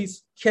follow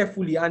this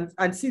carefully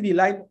and see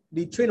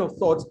the train of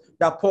thought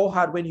that Paul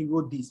had when he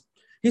wrote this.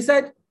 He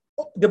said,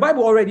 the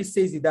Bible already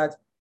says it, that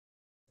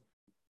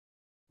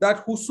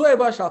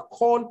whosoever shall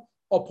call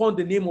upon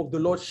the name of the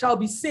Lord shall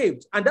be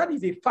saved. And that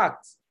is a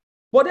fact.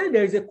 But then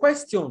there is a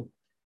question.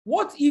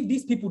 What if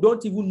these people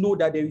don't even know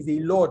that there is a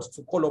Lord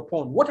to call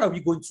upon? What are we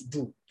going to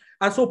do?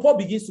 And so Paul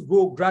begins to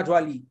go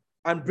gradually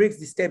and breaks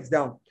the steps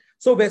down.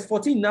 So verse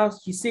 14 now,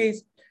 he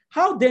says,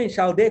 how then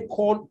shall they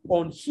call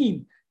on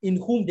him in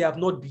whom they have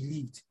not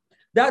believed?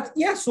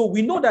 So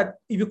we know that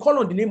if you call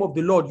on the name of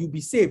the Lord, you'll be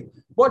saved.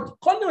 But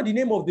calling on the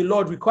name of the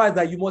Lord requires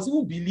that you must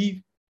even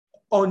believe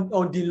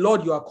on the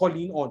Lord you are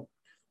calling on.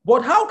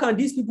 But how can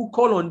these people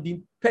call on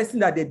the person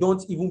that they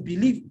don't even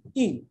believe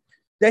in?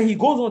 Then he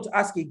goes on to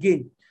ask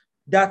again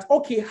that,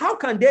 okay, how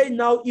can they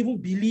now even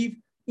believe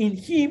in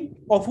him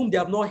of whom they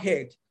have not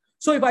heard?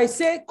 So if I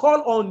say,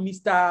 call on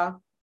Mr.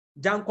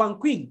 Jiang Quan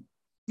Queen,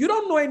 you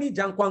don't know any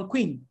Jiang Quan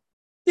Queen.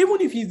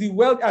 Even if he's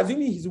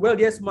assuming he's the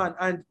wealthiest man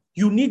and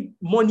you need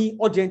money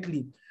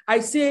urgently, I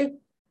say,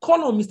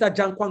 call on Mr.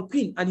 Jiang Quan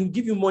Queen and he'll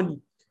give you money.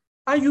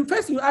 And you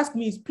ask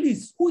me is,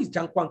 please, who is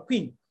Jiang Quan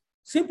Queen?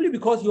 Simply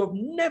because you have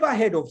never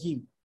heard of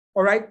him.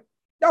 All right?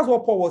 That's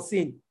what Paul was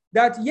saying.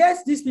 That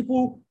yes, these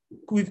people,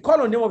 we've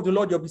called on the name of the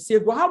Lord, you'll be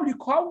saved. But how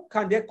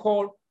can they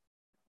call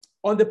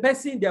on the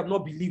person they have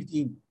not believed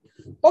in?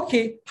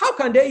 Okay, how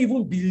can they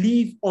even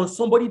believe on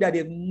somebody that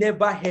they've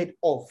never heard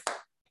of?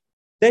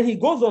 Then he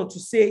goes on to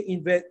say,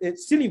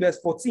 still in verse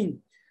 14,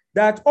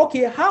 that,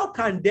 okay, how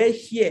can they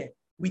hear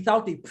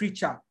without a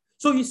preacher?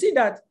 So you see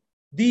that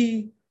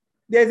it's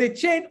a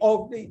chain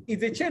of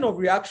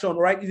reaction,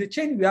 right? It's a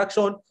chain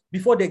reaction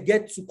before they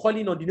get to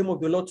calling on the name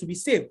of the Lord to be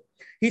saved.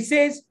 He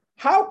says,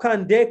 how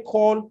can they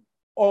call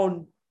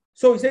on?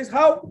 So he says,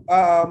 how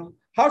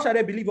shall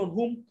they believe on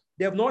whom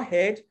they have not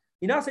heard?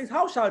 He now says,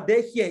 how shall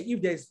they hear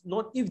if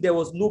there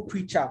was no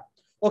preacher?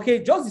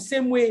 Okay, just the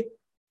same way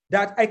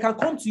that I can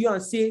come to you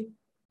and say,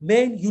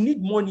 man, you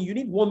need money, you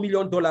need $1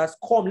 million.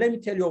 Come, let me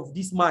tell you of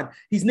this man.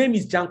 His name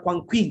is Jiang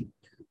Quan Queen.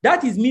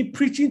 That is me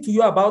preaching to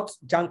you about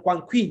Jiang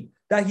Quan Queen,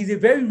 that he's a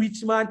very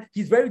rich man,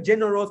 he's very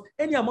generous.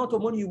 Any amount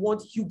of money you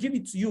want, he'll give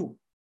it to you.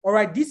 All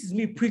right, this is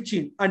me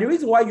preaching. And the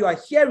reason why you are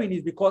hearing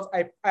is because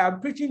I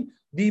am preaching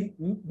the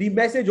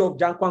message of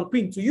Jiang Quan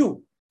Queen to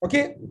you.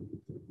 Okay?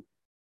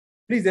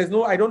 Please, I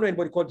don't know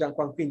anybody called Jiang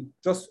Quan Queen.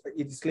 Just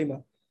a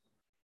disclaimer.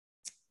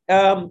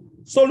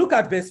 So look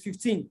at verse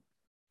 15.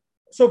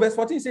 So verse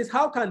 14 says,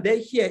 how can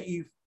they hear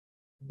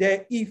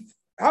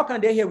how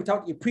can they hear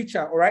without a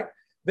preacher? All right.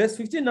 Verse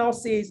 15 now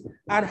says,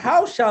 and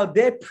how shall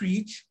they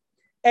preach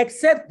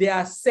except they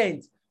are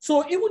sent?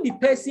 So even the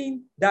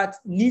person that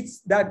needs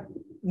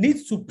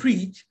to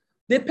preach,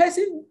 the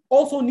person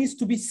also needs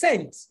to be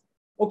sent.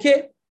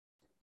 Okay.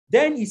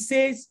 Then he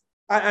says,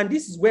 and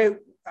this is where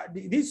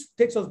this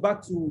takes us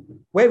back to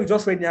where we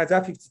just read in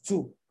Isaiah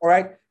 52. All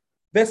right.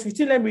 Verse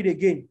 15, let me read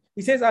again.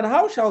 He says, and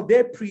how shall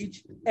they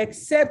preach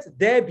except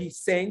they be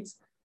sent?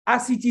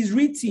 As it is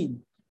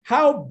written,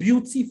 how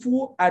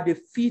beautiful are the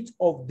feet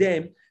of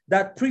them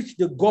that preach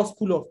the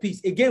gospel of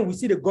peace. Again, we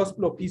see the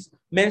gospel of peace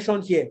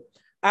mentioned here,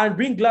 and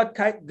bring glad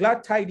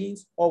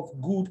tidings of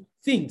good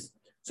things.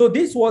 So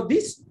this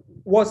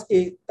was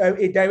a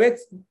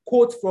direct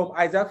quote from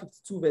Isaiah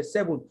 52 verse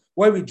 7,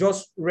 where we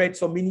just read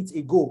some minutes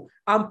ago.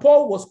 And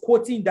Paul was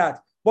quoting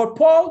that. But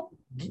Paul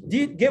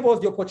gave us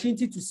the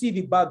opportunity to see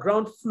the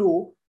background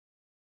flow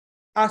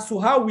as to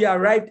how we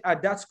arrived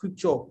at that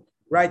scripture,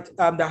 right?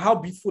 That how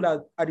beautiful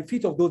are the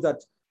feet of those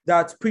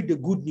that preach the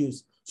good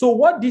news. So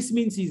what this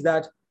means is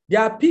that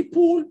there are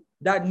people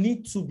that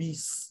need to be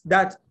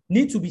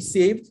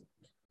saved,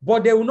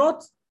 but they will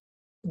not.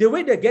 The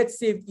way they get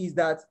saved is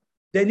that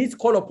they need to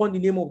call upon the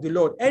name of the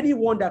Lord.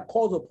 Anyone that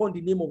calls upon the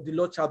name of the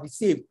Lord shall be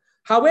saved.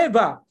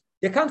 However,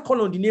 they can't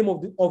call on the name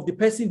of the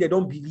person they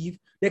don't believe.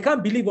 They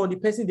can't believe on the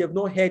person they have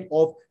not heard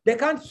of. They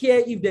can't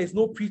hear if there is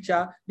no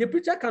preacher. The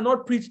preacher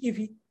cannot preach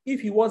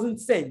if he wasn't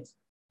sent.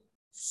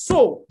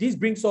 So this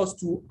brings us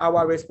to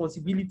our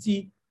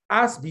responsibility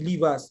as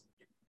believers,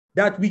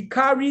 that we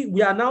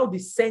are now the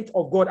sent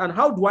of God. And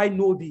how do I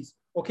know this?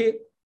 Okay,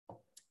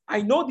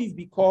 I know this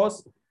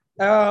because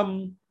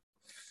 2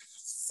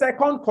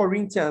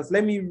 Corinthians,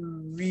 let me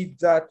read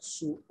that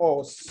to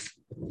us.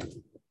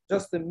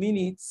 Just a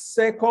minute.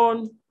 2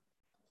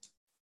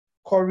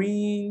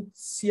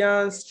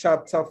 Corinthians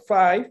chapter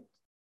 5.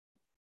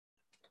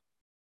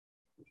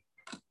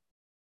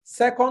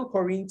 2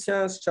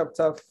 Corinthians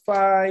chapter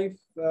 5.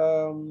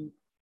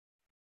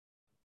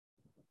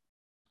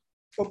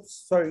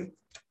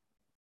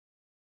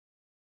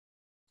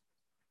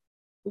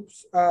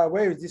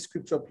 Where is this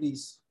scripture,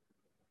 please?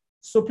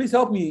 So please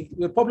help me.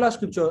 The popular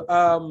scripture.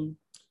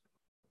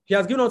 He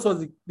has given us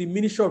the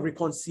ministry of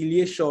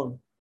reconciliation.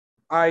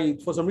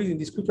 For some reason,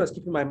 the scripture is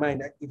keeping my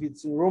mind. If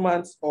it's in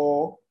Romans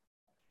or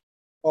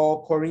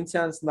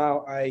Corinthians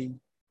now,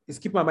 it's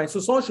keeping my mind.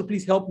 So someone should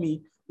please help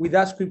me with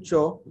that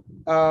scripture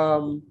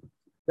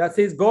that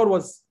says God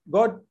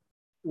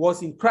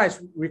was in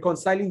Christ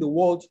reconciling the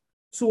world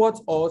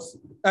towards us,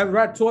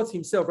 towards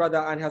himself rather,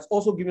 and has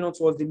also given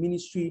unto us the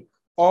ministry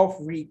of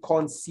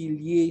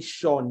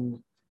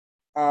reconciliation.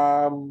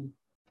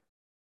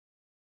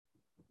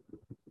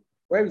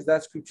 Where is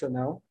that scripture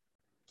now?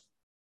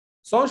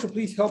 Someone should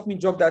please help me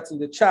drop that in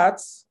the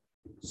chats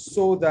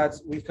so that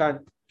we can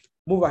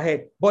move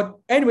ahead. But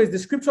anyways, the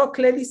scripture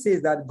clearly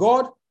says that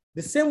God,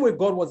 the same way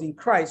God was in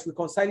Christ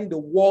reconciling the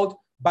world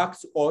back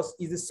to us,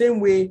 is the same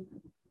way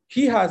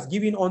he has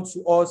given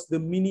unto us the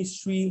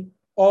ministry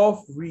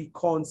of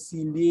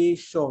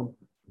reconciliation.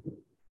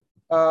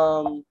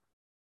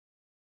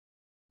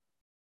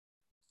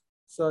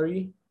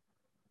 Sorry.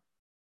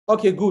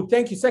 Okay, good.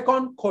 Thank you.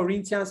 2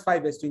 Corinthians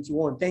 5 verse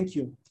 21. Thank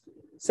you.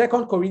 2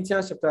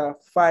 Corinthians chapter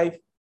 5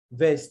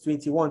 verse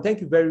 21.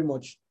 Thank you very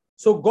much.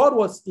 So God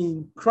was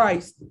in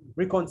Christ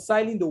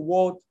reconciling the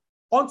world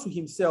unto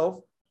himself.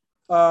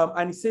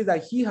 And it says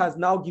that he has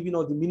now given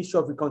us the ministry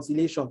of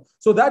reconciliation.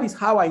 So that is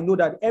how I know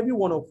that every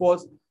one of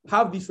us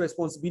have this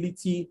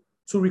responsibility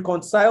to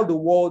reconcile the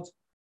world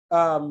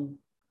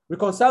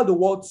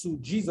to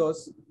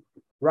Jesus,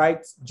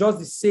 right? Just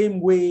the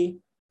same way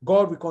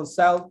God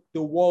reconciled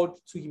the world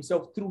to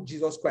himself through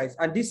Jesus Christ.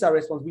 And this is our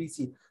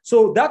responsibility.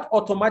 So that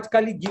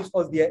automatically gives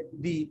us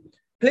the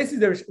places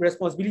the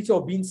responsibility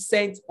of being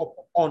sent up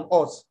on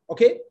us.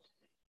 Okay.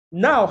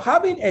 Now,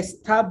 having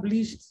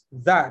established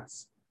that,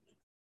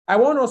 I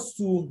want us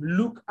to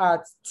look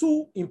at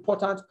two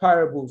important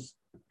parables.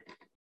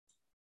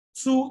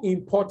 Two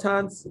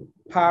important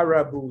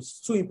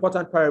parables.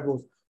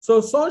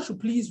 So someone should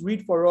please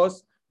read for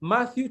us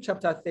Matthew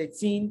chapter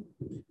 13,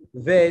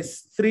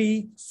 verse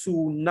 3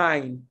 to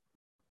 9.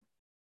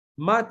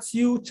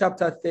 Matthew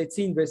chapter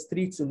 13, verse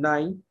 3 to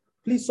 9.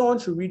 Please, someone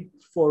should read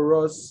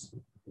for us.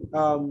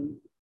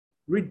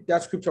 Read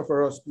that scripture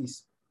for us,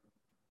 please.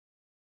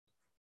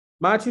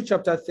 Matthew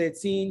chapter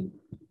 13,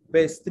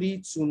 verse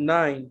 3 to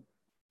 9.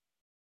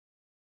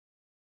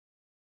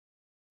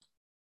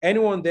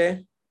 Anyone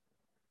there?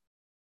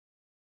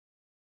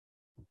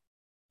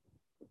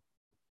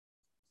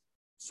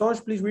 Someone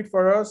please read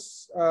for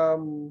us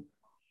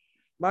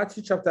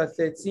Matthew chapter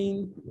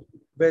 13,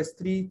 verse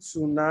 3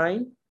 to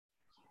 9.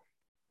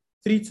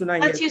 3 to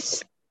 9.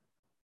 Yes.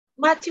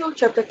 Matthew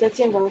chapter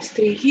 13, verse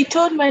 3. He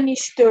told many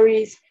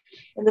stories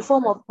in the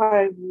form of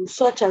parables,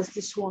 such as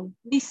this one.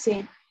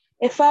 Listen,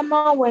 a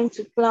farmer went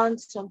to plant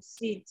some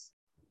seeds.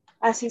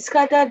 As he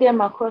scattered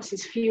them across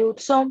his field,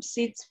 some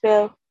seeds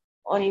fell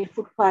on a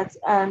footpath,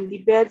 and the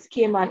birds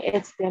came and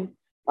ate them.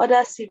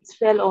 Other seeds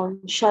fell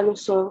on shallow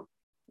soil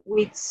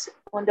with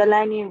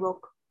underlying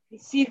rock. The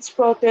seeds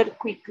sprouted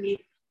quickly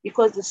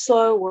because the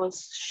soil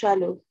was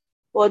shallow,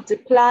 but the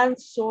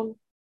plants soon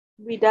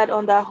withered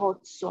under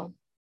hot sun.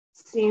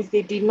 Since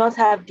they did not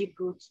have deep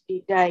roots,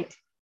 they died.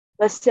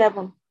 Verse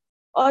 7.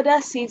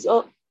 Other seeds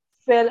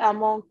fell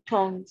among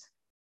thorns.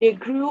 They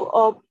grew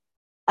up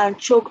and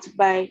choked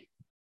out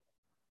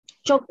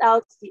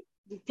the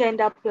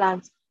tender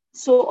plants.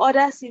 So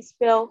other seeds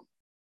fell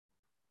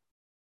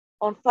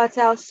on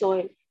fertile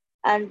soil,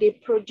 and they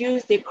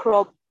produced a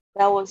crop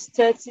that was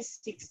 30,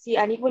 60,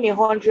 and even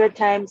 100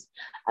 times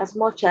as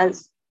much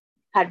as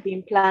had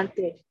been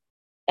planted.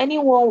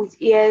 Anyone with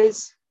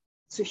ears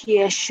to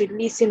hear should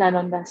listen and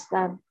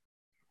understand.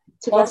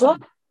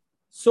 Awesome.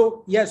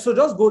 So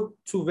just go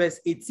to verse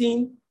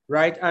 18,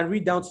 right, and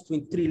read down to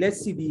 23.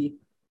 Let's see the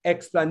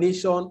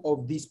explanation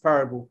of this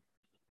parable.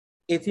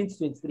 18 to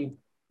 23.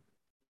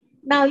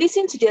 Now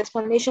listen to the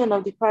explanation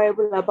of the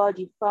parable about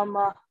the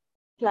farmer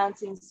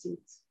planting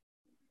seeds.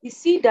 The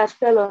seed that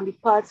fell on the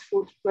path's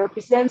foot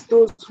represents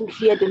those who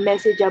hear the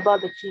message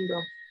about the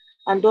kingdom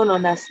and don't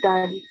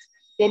understand it.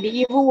 Then the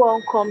evil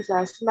one comes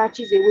and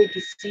snatches away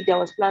the seed that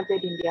was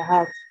planted in their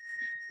hearts.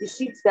 The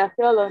seeds that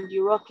fell on the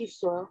rocky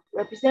soil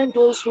represent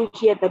those who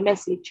hear the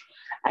message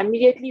and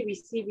immediately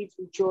receive it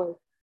with joy.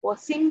 But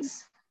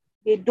since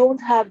they don't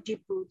have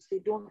deep roots, they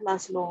don't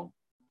last long.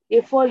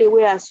 They fall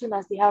away as soon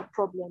as they have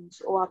problems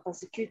or are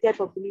persecuted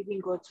for believing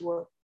God's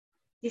word.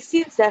 The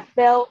seeds that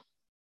fell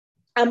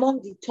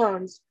among the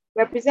thorns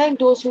represent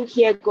those who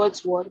hear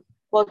God's word,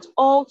 but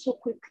all too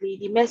quickly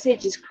the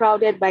message is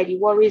crowded by the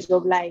worries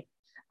of life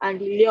and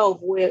the lure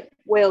of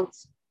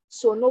wealth,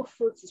 so no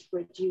fruit is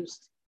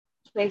produced.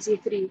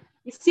 23.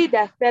 The seed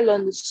that fell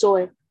on the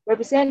soil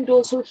represent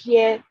those who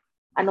hear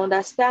and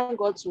understand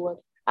God's word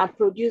and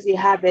produce a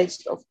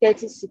harvest of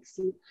 30,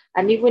 60,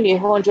 and even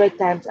 100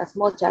 times as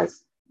much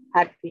as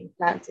had been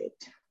planted.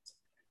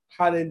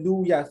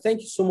 Hallelujah.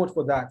 Thank you so much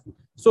for that.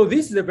 So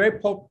this is a very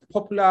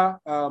popular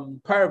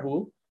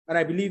parable, and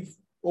I believe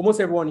almost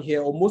everyone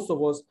here, or most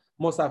of us,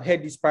 must have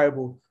heard this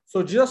parable.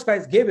 So Jesus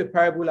Christ gave a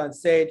parable and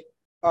said,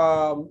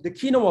 the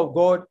kingdom of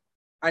God,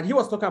 and he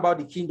was talking about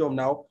the kingdom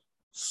now.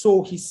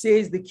 So he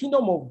says the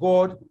kingdom of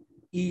God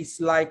is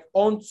like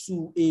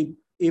unto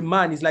a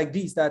man, is like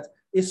this, that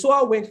a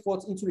sower went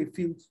forth into the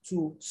field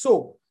to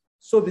sow.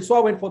 So the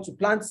sower went forth to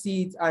plant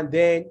seeds, and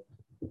then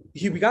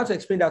he began to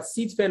explain that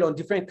seeds fell on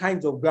different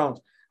kinds of ground.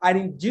 And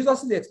in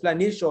Jesus'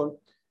 explanation,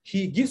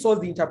 he gives us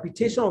the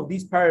interpretation of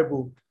this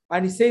parable.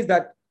 And he says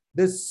that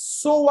the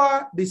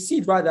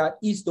seed rather,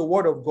 is the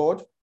word of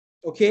God.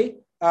 Okay.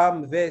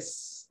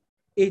 Verse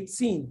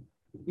 18.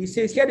 He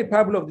says, here the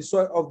parable of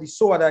the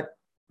sower, that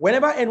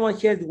whenever anyone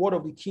hears the word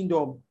of the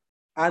kingdom,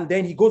 and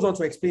then he goes on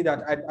to explain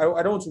that.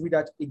 I don't want to read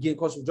that again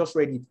because we just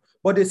read it.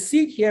 But the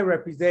seed here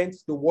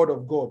represents the word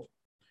of God.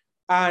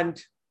 And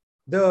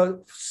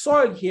the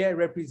soil here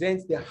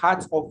represents the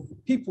heart of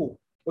people.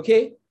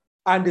 Okay.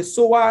 And the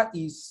sower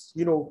is,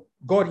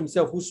 God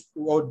himself,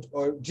 or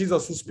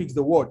Jesus, who speaks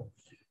the word.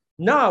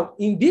 Now,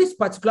 in this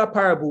particular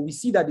parable, we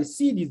see that the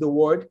seed is the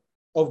word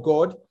of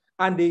God,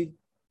 and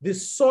the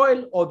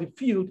soil or the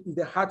field is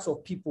the hearts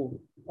of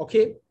people.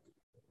 Okay.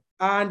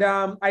 And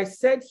I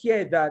said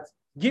here that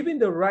given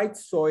the right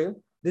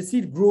soil, the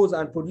seed grows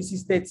and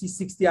produces 30,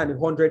 60, and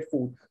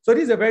 100-fold. So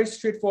this is a very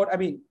straightforward, I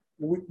mean,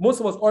 most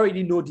of us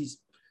already know this.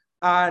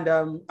 And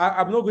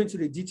I'm not going to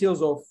the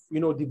details of,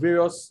 the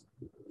various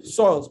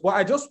soils, but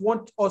I just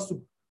want us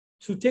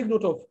to take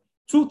note of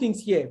two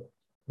things here.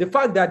 The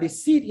fact that the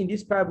seed in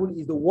this parable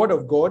is the word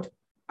of God,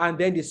 and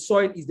then the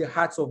soil is the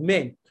hearts of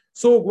men.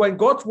 So when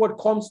God's word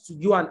comes to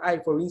you and I,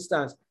 for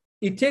instance,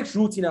 it takes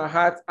root in our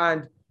hearts,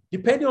 and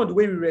depending on the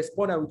way we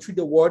respond and we treat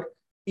the word,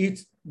 it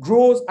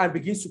grows and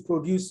begins to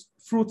produce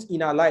fruit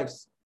in our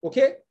lives.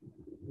 Okay?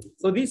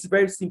 So this is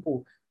very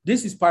simple.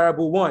 This is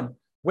parable 1,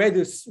 where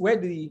the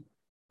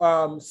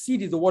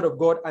seed is the word of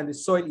God and the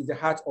soil is the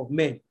heart of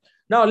men.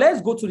 Now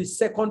let's go to the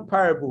second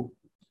parable,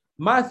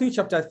 Matthew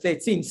chapter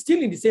 13,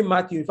 still in the same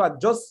Matthew, in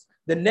fact, just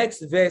the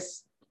next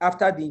verse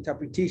after the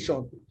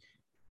interpretation.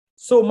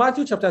 So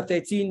Matthew chapter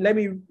 13, let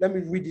me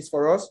read this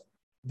for us,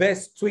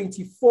 verse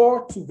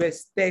 24 to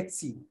verse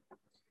 30.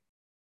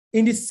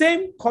 In the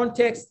same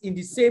context, to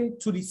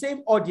the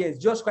same audience,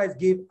 Jesus Christ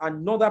gave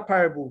another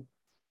parable,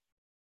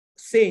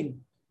 saying,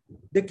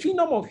 the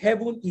kingdom of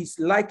heaven is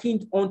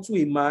likened unto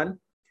a man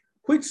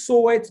which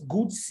soweth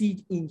good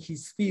seed in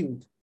his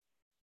field.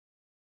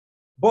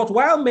 But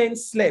while men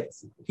slept,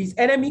 his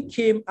enemy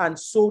came and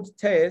sowed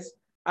tares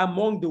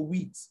among the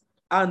wheat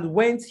and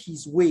went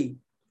his way.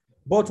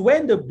 But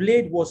when the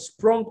blade was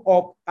sprung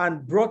up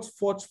and brought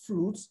forth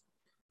fruit,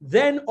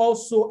 then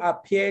also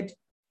appeared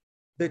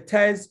the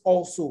tares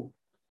also.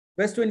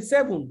 Verse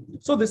 27,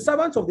 so the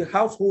servants of the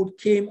household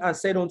came and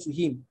said unto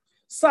him,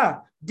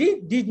 Sir,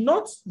 did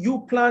not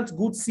you plant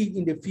good seed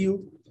in the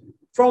field?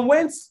 From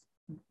whence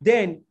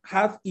then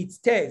hath it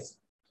tares?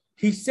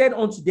 He said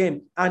unto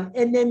them, an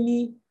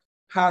enemy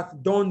hath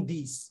done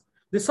this.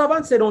 The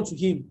servant said unto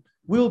him,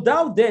 Wilt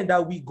thou then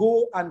that we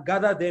go and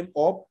gather them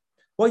up?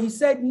 But he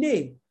said,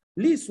 Nay,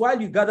 lest while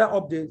you gather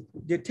up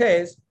the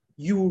tares,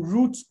 you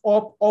root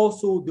up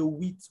also the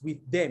wheat with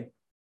them.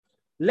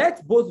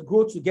 Let both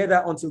grow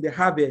together until the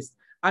harvest.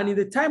 And in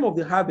the time of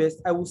the harvest,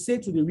 I will say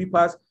to the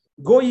reapers,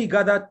 Go ye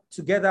gather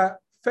together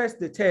first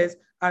the tares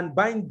and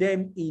bind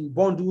them in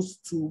bundles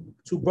to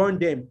burn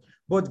them,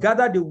 but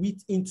gather the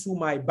wheat into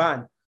my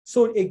barn.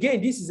 So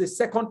again, this is a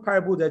second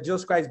parable that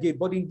Jesus Christ gave.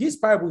 But in this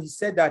parable, he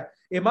said that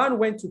a man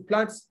went to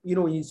plant,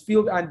 in his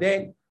field, and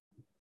then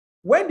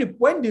when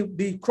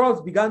the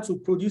crops began to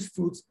produce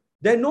fruits,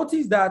 they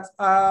noticed that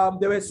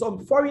there were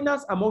some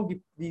foreigners among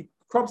the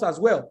crops as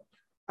well.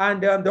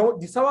 And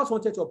the servants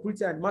wanted to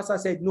uproot it, and master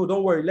said, no,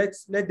 don't worry,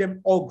 let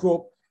them all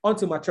grow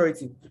unto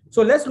maturity.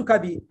 So let's look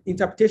at the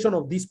interpretation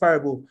of this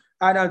parable.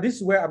 And this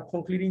is where I'm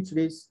concluding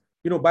today's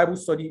Bible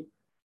study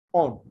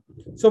on.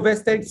 So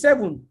verse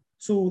 37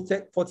 to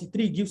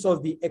 43 gives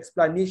us the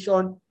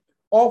explanation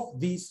of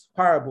this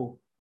parable.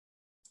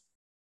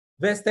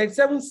 Verse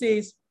 37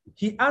 says,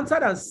 he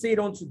answered and said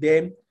unto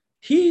them,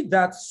 he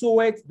that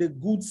soweth the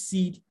good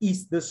seed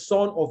is the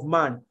Son of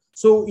Man.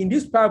 So in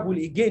this parable,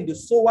 again, the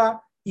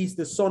sower is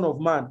the Son of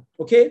Man.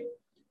 Okay?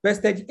 Verse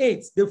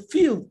 38, the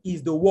field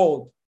is the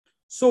world.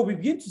 So we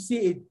begin to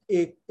see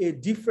a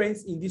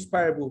difference in this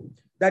parable,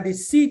 that the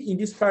seed in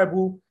this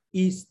parable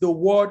is the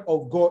word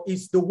of God,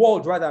 is the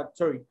world rather,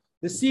 sorry.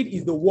 The seed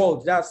is the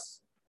world,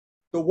 that's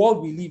the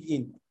world we live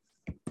in.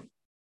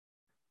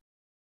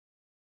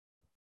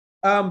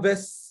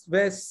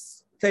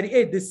 Verse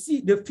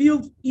 38, the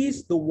field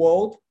is the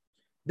world,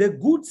 the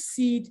good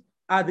seed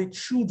are the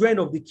children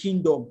of the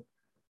kingdom,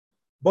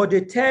 but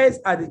the tares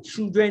are the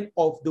children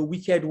of the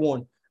wicked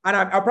one. And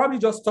I'll probably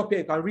just stop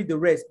here and read the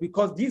rest,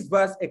 because this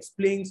verse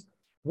explains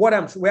where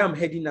I'm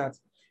heading at.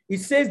 It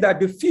says that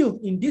the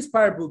field in this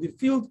parable, the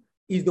field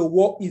is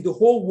the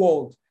whole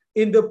world.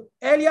 In the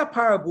earlier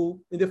parable,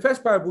 in the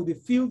first parable, the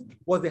field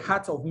was the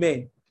heart of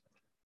men.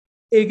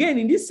 Again,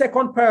 in this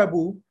second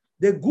parable,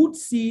 the good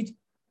seed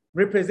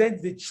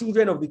represents the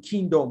children of the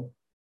kingdom.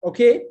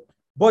 Okay?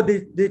 But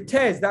the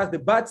tares, that's the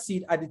bad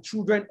seed, are the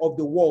children of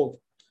the world,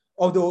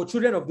 of the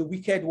children of the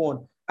wicked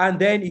one. And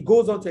then it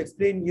goes on to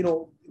explain,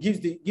 gives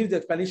the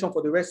explanation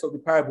for the rest of the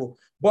parable.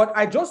 But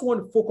I just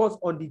want to focus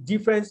on the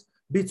difference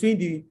between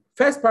the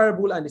first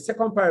parable and the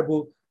second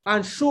parable,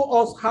 and show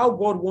us how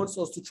God wants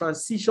us to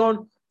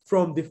transition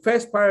from the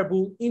first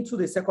parable into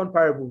the second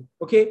parable.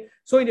 Okay,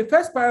 so in the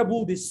first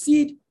parable, the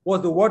seed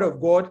was the word of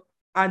God,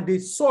 and the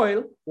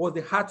soil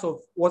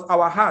was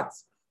our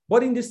hearts.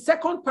 But in the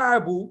second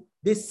parable,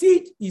 the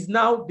seed is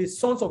now the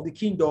sons of the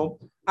kingdom,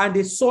 and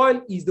the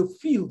soil is the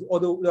field, or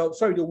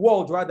the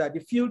world rather. The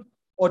field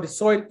or the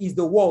soil is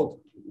the world.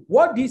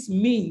 What this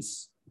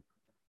means,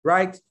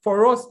 right,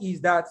 for us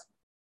is that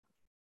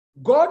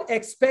God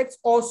expects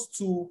us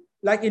to,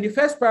 like in the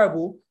first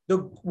parable,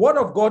 the word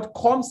of God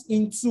comes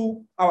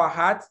into our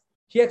heart.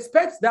 He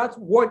expects that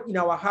word in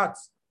our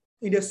hearts,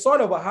 in the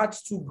soil of our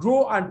hearts, to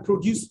grow and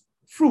produce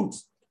fruit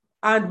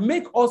and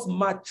make us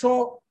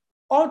mature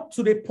on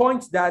to the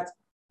point that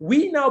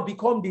we now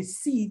become the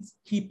seeds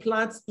he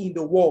plants in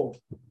the world.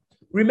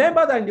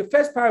 Remember that in the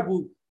first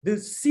parable, the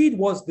seed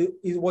was the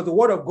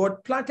word of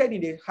God planted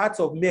in the hearts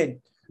of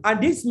men. And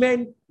these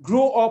men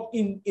grow up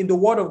in the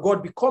word of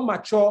God, become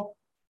mature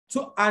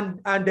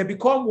and they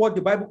become what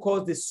the Bible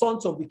calls the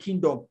sons of the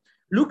kingdom.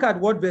 Look at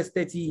what verse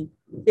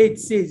 38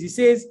 says. It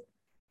says,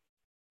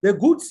 the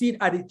good seed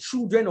are the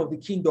children of the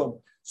kingdom.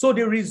 So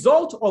the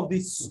result of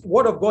this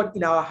word of God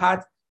in our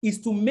heart is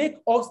to make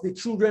us the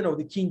children of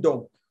the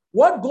kingdom.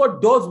 What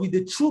God does with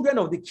the children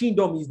of the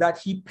kingdom is that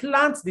he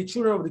plants the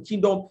children of the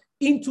kingdom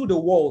into the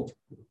world.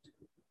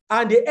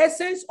 And the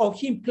essence of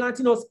him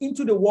planting us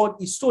into the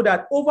world is so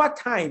that over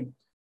time,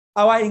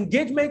 our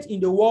engagement in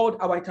the world,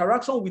 our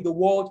interaction with the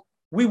world,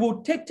 we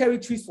will take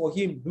territories for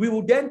him. We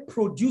will then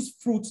produce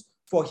fruits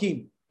for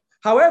him.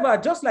 However,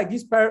 just like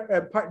this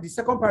the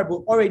second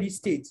parable already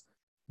states,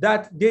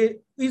 that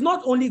it's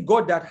not only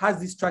God that has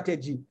this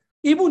strategy.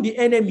 Even the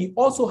enemy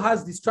also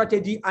has this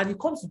strategy, and he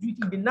comes to do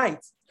it in the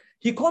night.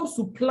 He comes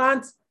to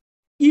plant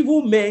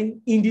evil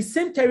men in the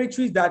same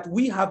territories that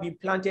we have been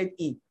planted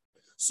in.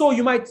 So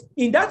you might,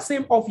 in that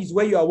same office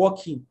where you are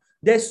working,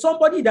 there's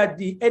somebody that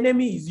the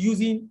enemy is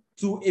using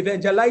to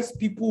evangelize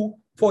people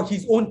for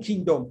his own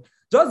kingdom.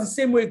 Just the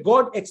same way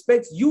God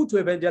expects you to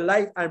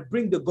evangelize and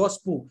bring the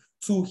gospel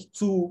to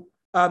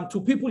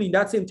people in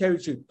that same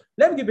territory.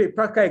 Let me give you a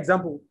practical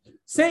example.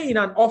 Say in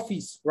an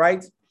office,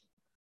 right?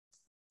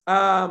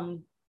 There's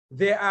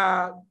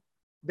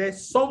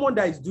someone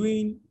that is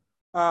doing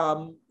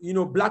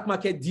black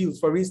market deals,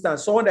 for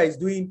instance, someone that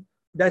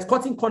is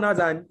cutting corners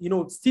and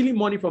stealing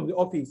money from the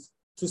office,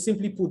 to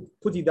simply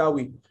put it that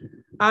way.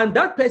 And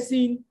that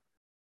person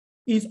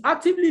is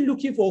actively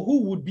looking for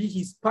who would be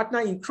his partner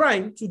in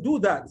crime to do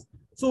that.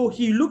 So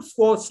he looks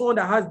for someone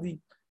that has the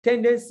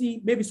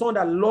tendency, maybe someone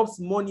that loves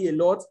money a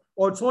lot,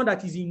 or someone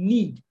that is in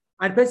need.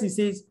 And the person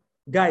says,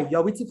 guy,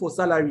 you're waiting for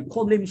salary.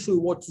 Come, let me show you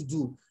what to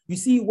do. You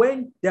see,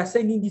 when they're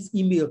sending this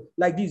email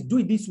like this, do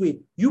it this way.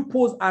 You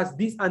pose as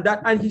this and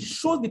that. And he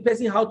shows the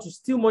person how to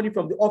steal money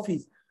from the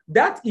office.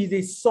 That is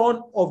a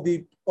son of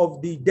the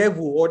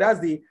devil, or that's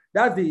the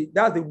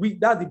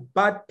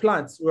bad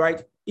plants,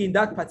 right, in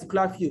that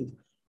particular field.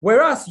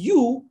 Whereas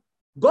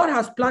God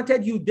has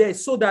planted you there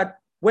so that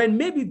when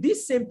maybe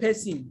this same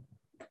person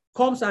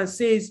comes and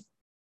says,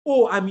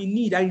 oh, I'm in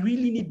need, I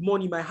really need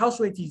money, my house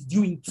rent is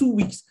due in 2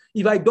 weeks.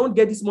 If I don't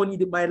get this money,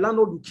 my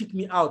landlord will kick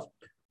me out.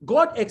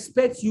 God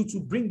expects you to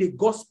bring the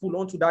gospel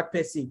onto that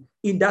person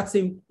in that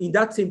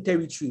same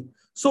territory.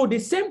 So the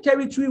same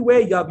territory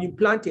where you have been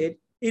planted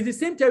is the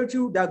same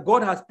territory that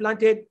God has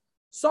planted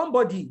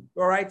somebody,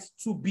 all right,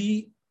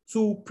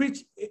 to preach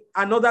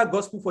another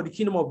gospel for the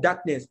kingdom of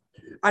darkness.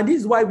 And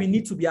this is why we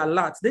need to be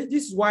alert. This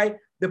is why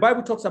the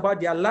Bible talks about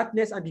the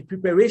alertness and the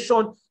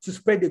preparation to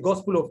spread the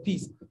gospel of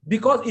peace.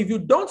 Because if you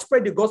don't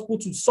spread the gospel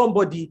to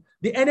somebody,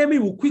 the enemy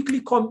will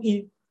quickly come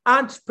in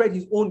and spread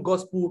his own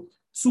gospel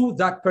to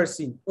that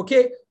person.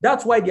 Okay?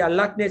 That's why the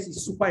alertness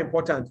is super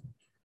important.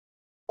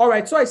 All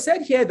right. So I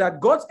said here that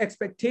God's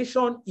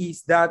expectation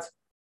is that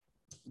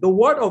the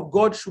word of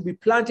God should be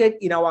planted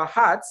in our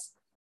hearts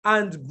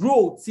and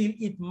grow till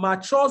it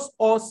matures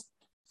us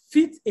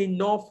fit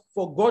enough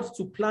for God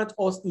to plant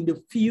us in the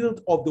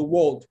field of the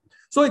world.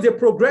 So it's a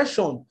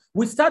progression.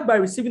 We start by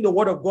receiving the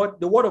word of God,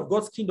 the word of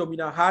God's kingdom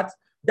in our hearts.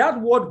 That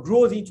word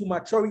grows into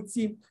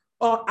maturity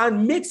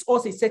and makes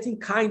us a certain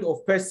kind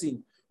of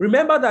person.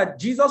 Remember that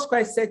Jesus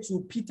Christ said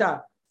to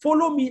Peter,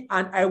 follow me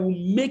and I will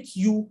make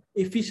you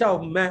a fisher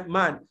of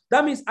man.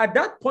 That means at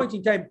that point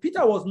in time,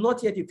 Peter was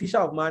not yet a fisher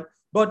of man,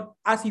 but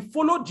as he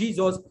followed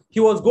Jesus, he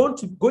was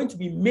going to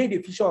be made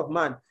a fisher of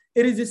man.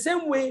 It is the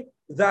same way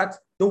that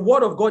the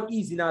word of God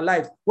is in our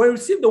lives. When we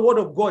receive the word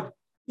of God,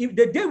 if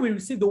the day we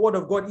receive the word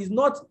of God is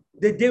not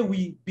the day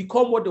we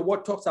become what the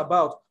word talks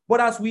about,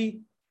 but as we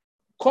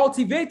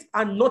cultivate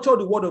and nurture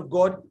the word of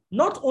God,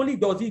 not only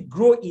does it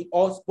grow in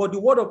us, but the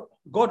word of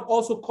God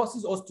also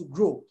causes us to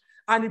grow.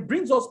 And it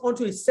brings us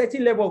onto a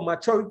certain level of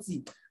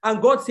maturity.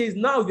 And God says,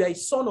 now you are a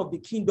son of the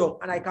kingdom,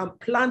 and I can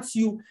plant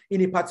you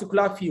in a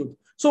particular field.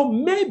 So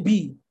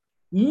maybe,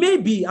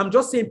 I'm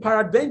just saying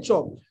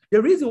peradventure,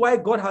 the reason why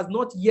God has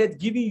not yet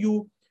given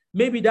you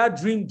maybe that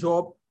dream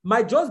job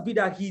might just be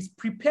that he's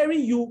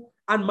preparing you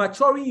and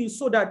maturing you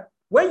so that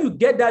when you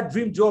get that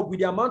dream job with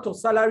the amount of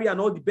salary and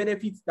all the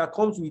benefits that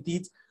comes with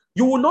it,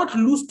 you will not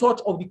lose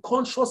touch of the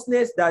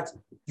consciousness that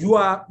you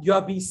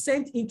have been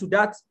sent into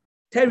that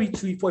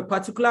territory for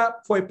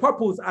a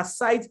purpose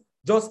aside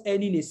just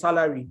earning a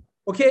salary.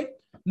 Okay?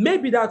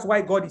 Maybe that's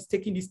why God is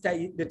taking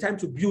the time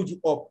to build you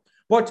up.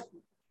 But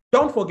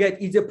don't forget,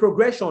 it's a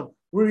progression.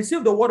 We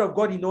receive the word of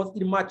God in us.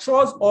 It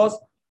matures us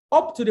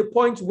up to the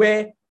point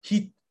where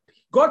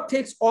God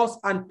takes us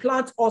and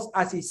plants us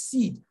as a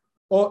seed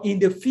or in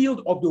the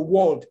field of the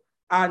world.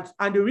 And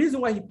the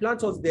reason why he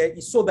plants us there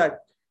is so that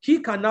he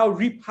can now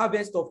reap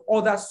harvest of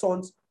other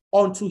sons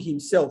unto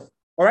himself.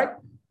 All right?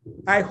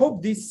 I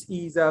hope this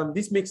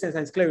makes sense and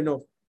it's clear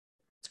enough.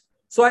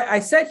 So I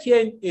said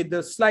here in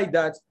the slide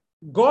that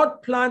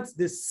God plants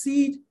the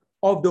seed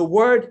of the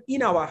word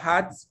in our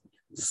hearts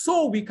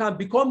so we can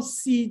become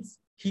seeds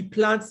he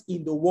plants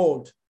in the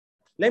world.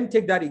 Let me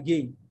take that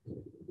again.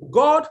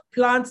 God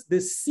plants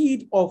the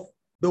seed of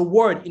the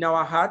word in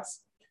our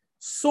hearts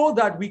so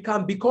that we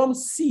can become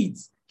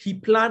seeds he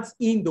plants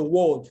in the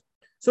world.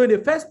 So in the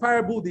first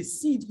parable, the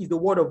seed is the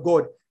word of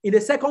God. In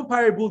the second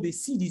parable, the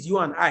seed is you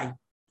and I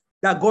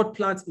that God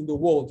plants in the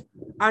world.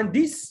 And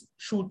this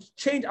should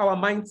change our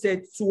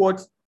mindset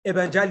towards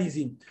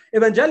evangelism.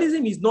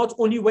 Evangelism is not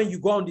only when you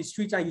go on the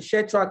street and you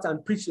share tracts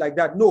and preach like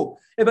that. No,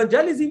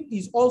 evangelism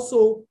is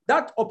also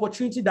that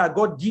opportunity that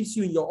God gives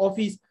you in your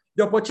office,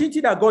 the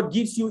opportunity that God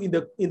gives you in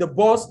the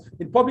bus,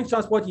 in public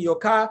transport, in your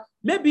car.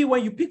 Maybe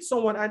when you pick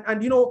someone and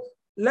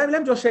let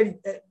me just share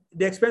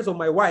the experience of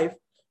my wife.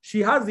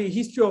 She has a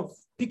history of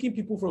picking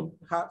people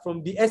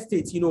from the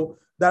estates,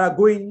 that are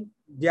going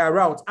their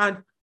route. And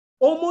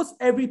almost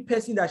every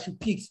person that she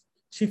picks,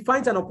 she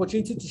finds an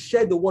opportunity to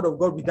share the word of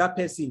God with that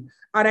person.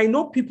 And I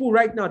know people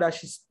right now that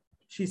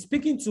she's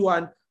speaking to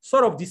and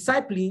sort of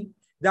discipling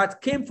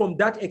that came from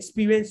that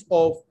experience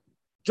of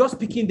just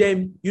picking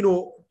them,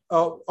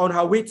 on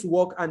her way to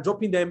work and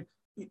dropping them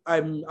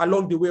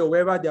along the way or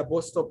wherever their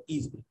bus stop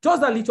is.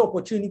 Just that little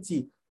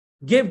opportunity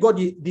gave God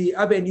the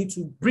avenue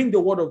to bring the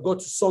word of God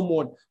to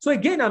someone. So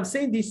again, I'm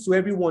saying this to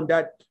everyone,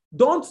 that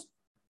don't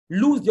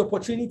lose the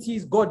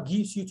opportunities God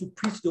gives you to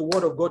preach the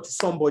word of God to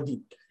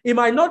somebody. It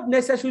might not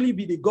necessarily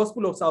be the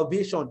gospel of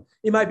salvation.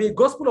 It might be a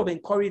gospel of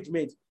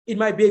encouragement. It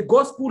might be a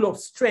gospel of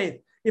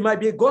strength. It might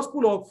be a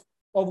gospel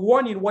of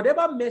warning.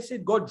 Whatever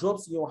message God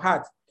drops in your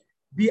heart,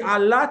 be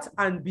alert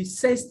and be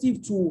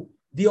sensitive to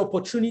the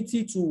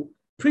opportunity to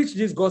preach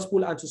this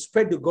gospel and to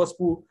spread the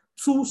gospel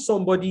to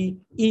somebody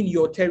in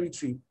your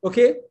territory.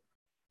 Okay?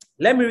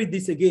 Let me read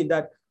this again,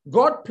 that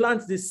God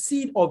plants the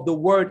seed of the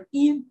word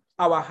in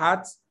our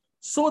hearts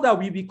so that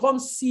we become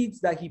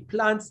seeds that he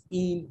plants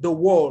in the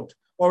world.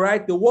 All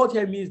right? The world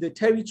here means the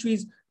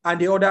territories and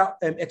the other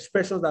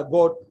expressions that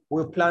God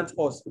will plant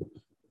us.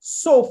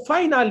 So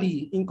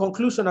finally, in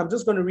conclusion, I'm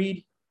just going to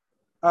read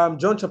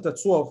John chapter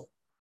 12,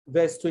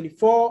 verse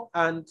 24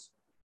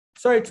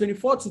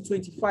 to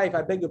 25.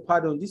 I beg your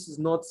pardon. This is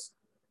not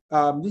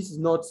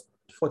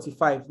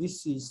 45.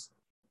 This is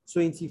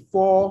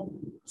 24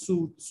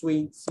 to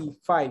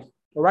 25.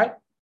 All right.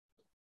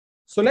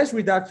 So let's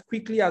read that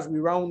quickly as we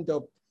round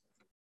up.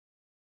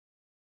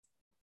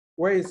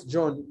 Where is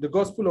John? The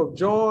Gospel of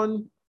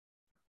John,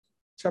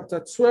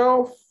 chapter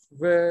 12,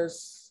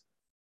 verse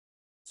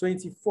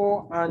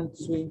 24 and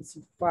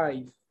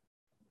 25.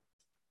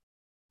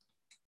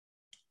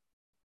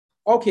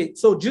 Okay,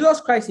 so Jesus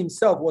Christ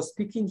himself was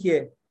speaking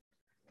here.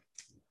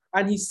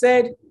 And he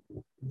said,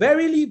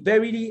 "Verily,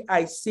 verily,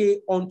 I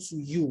say unto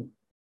you,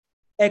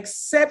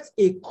 except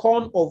a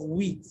corn of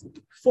wheat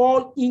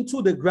fall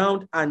into the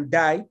ground and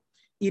die,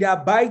 it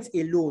abides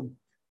alone.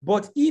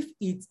 But if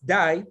it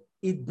die,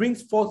 it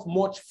brings forth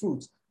much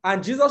fruit."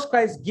 And Jesus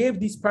Christ gave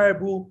this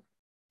parable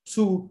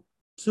to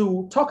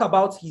talk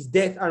about his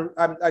death, and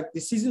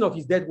the season of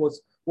his death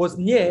was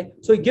near.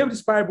 So he gave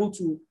this parable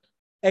to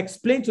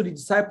explain to the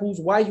disciples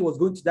why he was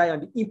going to die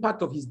and the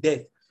impact of his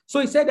death. So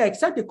he said that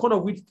except the corn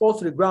of wheat falls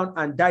to the ground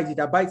and dies, it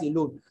abides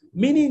alone.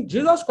 Meaning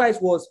Jesus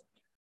Christ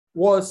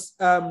was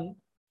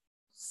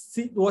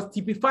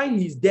typifying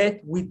his death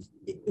with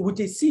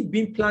a seed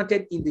being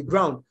planted in the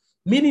ground.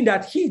 Meaning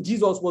that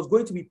Jesus, was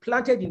going to be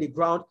planted in the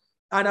ground.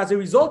 And as a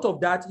result of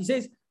that, he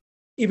says,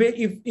 if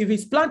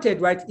it's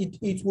planted, right,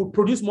 it will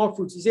produce more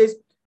fruits. He says,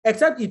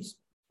 except it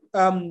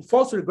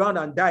falls to the ground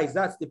and dies,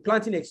 that's the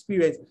planting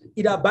experience,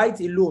 it abides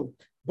alone.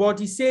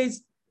 But he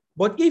says,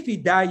 but if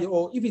it dies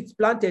or if it's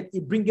planted,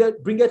 it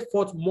bringeth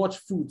forth much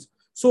fruit.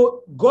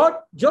 So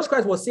Jesus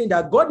Christ was saying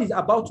that God is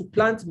about to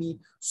plant me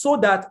so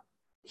that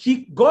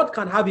God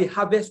can have a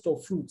harvest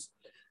of fruits.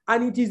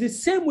 And it is the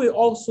same way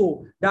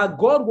also that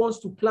God wants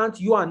to plant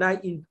you and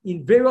I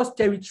in various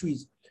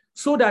territories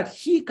so that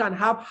he can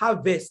have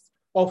harvest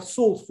of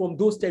souls from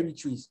those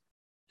territories.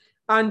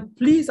 And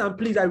please, I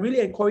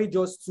really encourage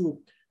us to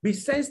be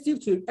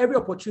sensitive to every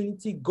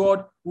opportunity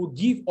God will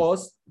give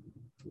us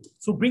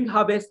to bring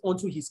harvest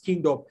onto his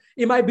kingdom.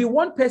 It might be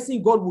one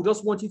person God will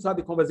just want you to have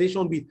a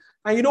conversation with.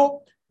 And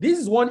this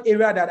is one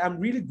area that I'm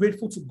really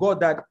grateful to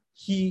God that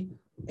he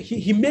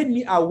made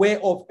me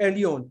aware of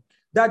early on,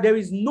 that there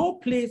is no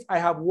place I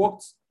have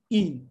worked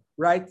in,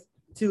 right,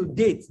 till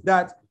date,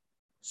 that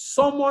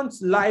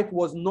someone's life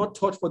was not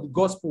touched for the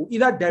gospel,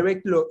 either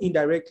directly or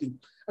indirectly.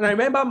 And I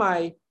remember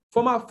my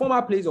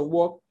former place of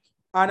work,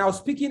 and I was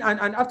speaking, and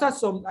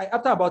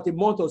after about a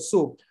month or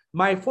so,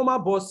 my former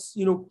boss,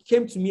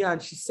 came to me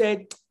and she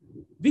said,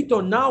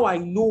 "Victor, now I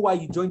know why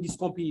you joined this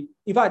company.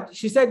 In fact,"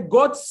 she said,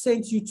 "God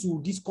sent you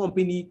to this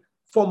company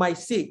for my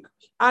sake."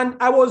 And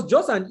I was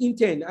just an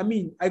intern. I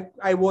mean,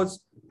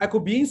 I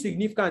could be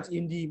insignificant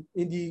in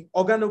the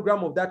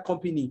organogram of that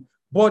company,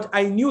 but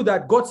I knew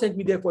that God sent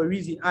me there for a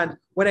reason. And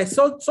when I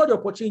saw the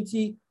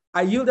opportunity,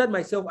 I yielded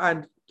myself,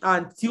 and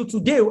till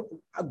today,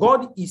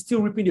 God is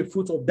still reaping the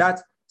fruit of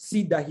that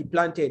seed that he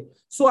planted.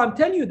 So I'm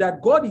telling you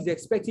that God is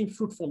expecting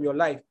fruit from your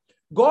life.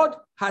 God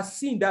has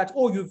seen that,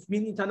 you've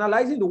been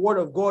internalizing the word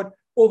of God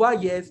over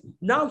years.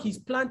 Now he's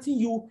planting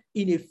you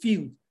in a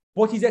field,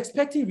 but he's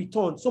expecting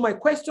return. So my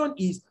question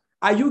is,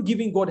 are you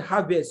giving God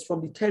harvest from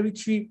the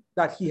territory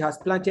that he has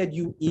planted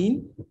you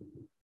in?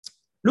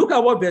 Look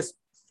at what verse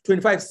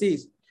 25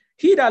 says.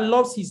 "He that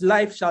loves his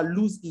life shall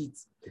lose it,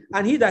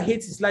 And he that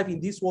hates his life in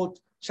this world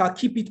shall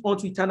keep it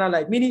unto eternal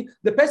life. Meaning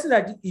the person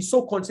that is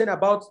so concerned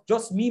about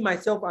just me,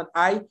 myself, and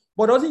I,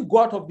 but doesn't go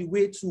out of the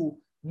way to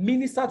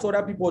minister to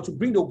other people, or to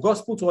bring the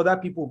gospel to other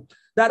people,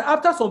 that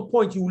after some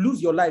point you will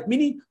lose your life,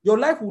 meaning your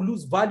life will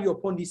lose value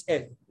upon this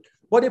earth.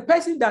 But the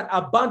person that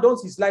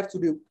abandons his life to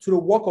the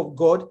work of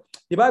God,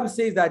 the Bible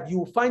says that you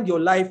will find your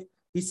life.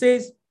 It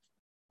says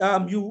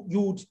you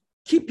would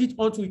keep it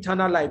unto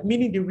eternal life,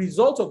 meaning the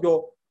result of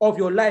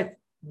your life,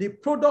 the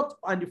product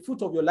and the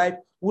fruit of your life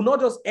will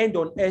not just end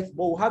on earth,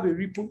 but will have a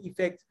ripple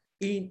effect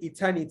in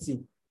eternity.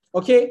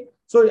 Okay,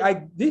 so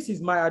this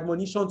is my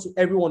admonition to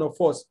every one of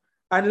us.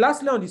 And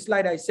lastly, on the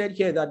slide, I said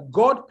here that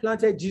God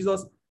planted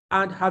Jesus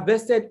and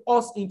harvested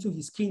us into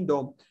his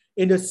kingdom.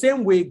 In the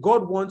same way,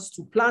 God wants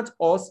to plant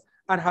us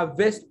and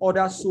harvest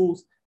other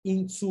souls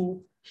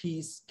into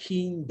his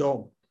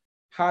kingdom.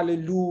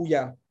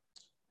 Hallelujah.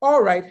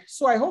 All right.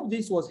 So I hope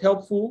this was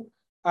helpful.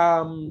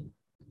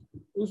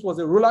 This was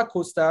a roller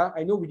coaster.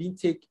 I know we didn't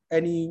take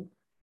any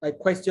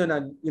question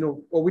and,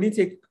 or we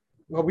didn't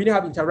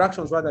have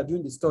interactions rather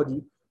during the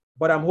study,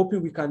 but I'm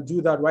hoping we can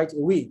do that right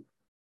away.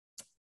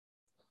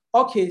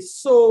 Okay.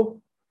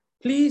 So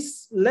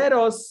please let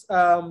us,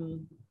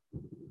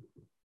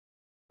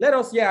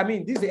 this is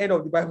the end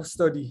of the Bible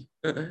study.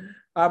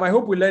 I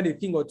hope we learned a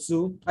thing or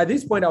two. At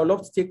this point, I would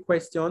love to take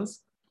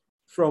questions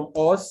from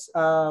us.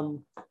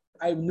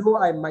 I know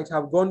I might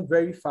have gone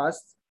very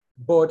fast,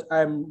 but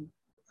I'm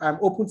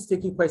open to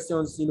taking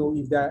questions,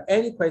 if there are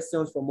any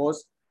questions from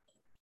us.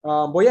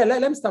 But yeah,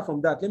 let me start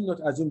from that. Let me not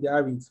assume there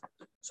aren't.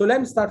 So let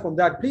me start from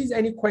that. Please,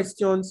 any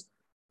questions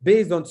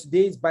based on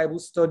today's Bible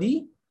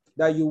study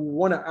that you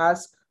want to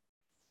ask?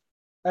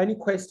 Any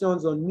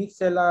questions on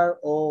Mixlr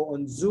or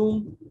on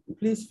Zoom,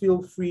 please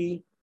feel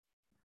free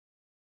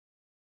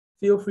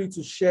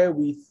to share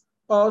with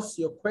us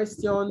your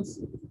questions.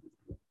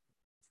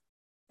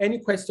 Any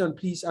question,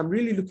 please. I'm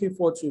really looking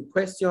forward to a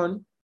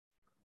question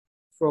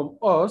from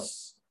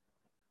us.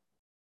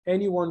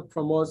 Anyone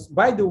from us.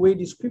 By the way,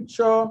 the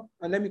scripture,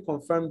 and let me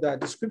confirm that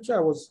the scripture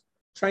I was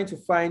trying to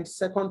find,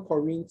 2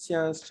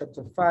 Corinthians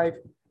chapter 5,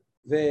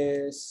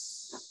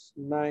 verse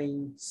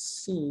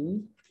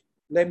 19.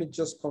 Let me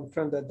just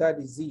confirm that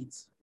is it.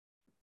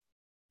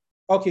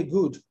 Okay,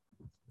 good.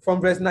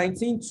 From verse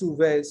 19 to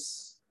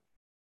verse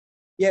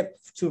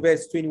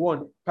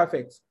 21.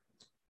 Perfect.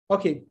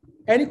 Okay.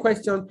 Any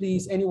question,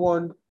 please?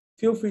 Anyone,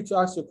 feel free to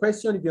ask your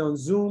question. If you're on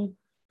Zoom,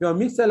 if you're on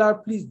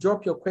Mixlr, please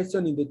drop your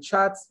question in the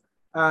chat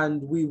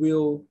and we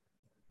will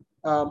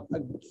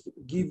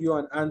give you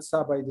an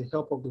answer by the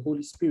help of the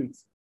Holy Spirit.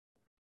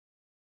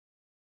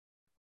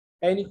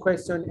 Any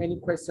question, any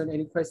question,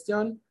 any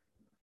question?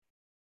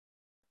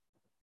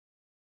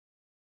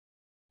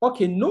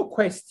 Okay, no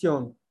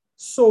question.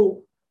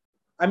 So,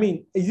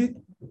 is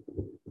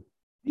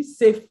it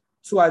safe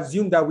to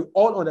assume that we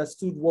all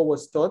understood what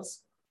was taught?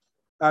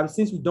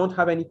 Since we don't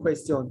have any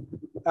question.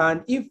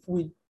 And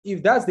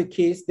if that's the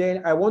case,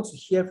 then I want to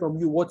hear from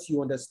you what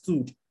you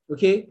understood.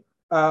 Okay.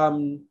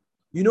 During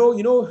my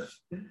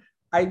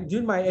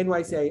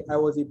NYC, I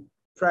was a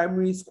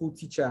primary school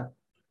teacher.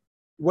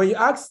 When you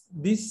ask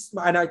this,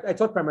 and I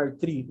taught primary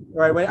 3,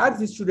 right? When I ask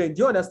these children,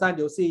 do you understand?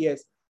 They'll say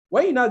yes.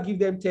 When you now give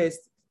them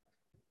tests,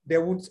 they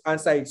won't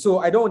answer it. So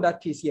I don't want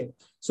that case here.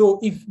 So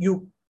if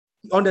you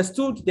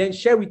understood, then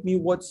share with me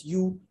what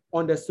you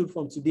understood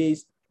from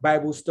today's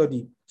Bible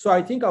study. So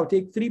I think I'll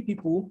take 3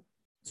 people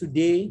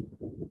today.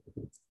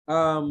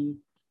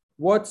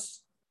 What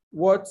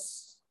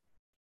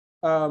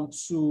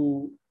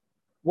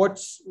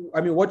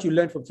you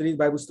learned from today's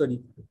Bible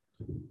study.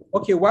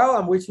 Okay, while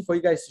I'm waiting for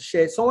you guys to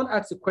share, someone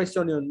asked a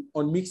question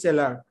on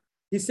Mixlr.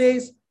 He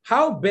says,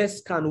 how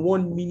best can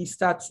one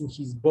minister to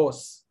his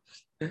boss?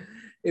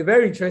 A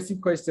very interesting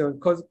question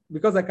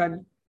because I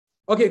can.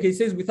 Okay, it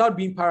says without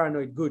being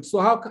paranoid. Good. So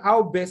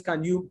how best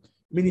can you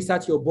minister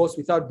to your boss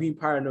without being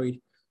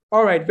paranoid?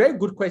 All right, very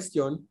good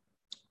question.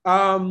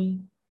 Let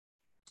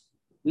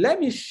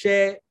me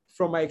share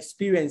from my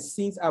experience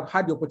since I've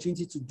had the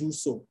opportunity to do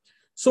so.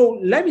 So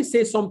let me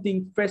say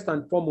something first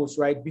and foremost,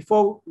 right?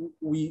 Before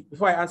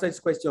I answer this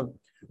question.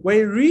 When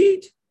you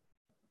read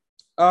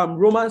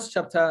Romans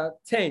chapter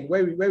 10,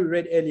 where we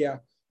read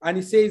earlier, and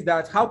it says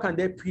that how can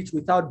they preach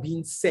without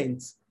being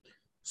sent?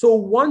 So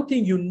one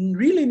thing you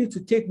really need to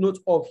take note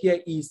of here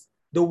is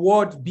the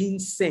word being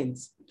sent.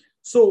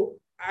 So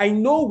I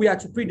know we are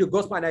to preach the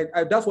gospel, and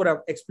that's what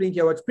I've explained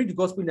here. We're to preach the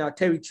gospel in our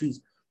territories,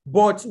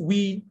 but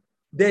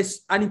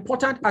there's an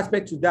important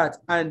aspect to that,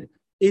 and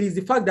it is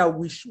the fact that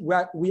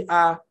we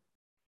are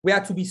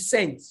to be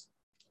sent.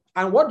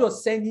 And what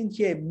does sending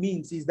here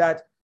means is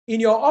that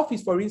in your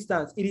office, for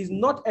instance, it is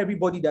not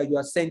everybody that you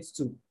are sent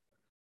to.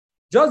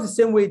 Just the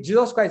same way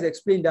Jesus Christ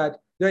explained that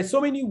there are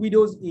so many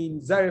widows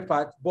in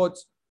Zarephath, but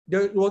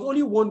there was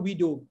only one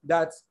widow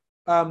that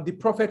the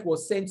prophet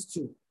was sent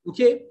to.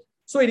 Okay?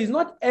 So it is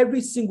not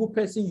every single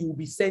person you will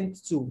be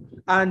sent to.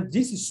 And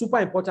this is super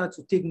important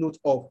to take note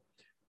of.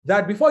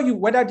 That before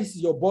whether this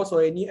is your boss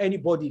or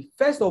anybody,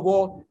 first of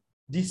all,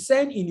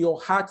 discern in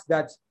your heart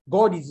that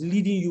God is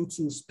leading you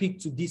to speak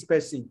to this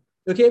person.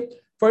 Okay?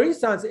 For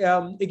instance,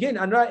 again,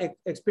 another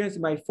experience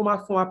in my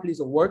former place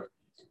of work,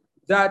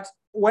 that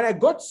when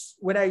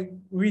I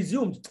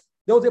resumed,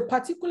 there was a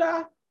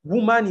particular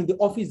woman in the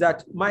office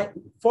that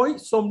for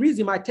some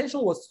reason my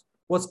attention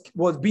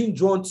was being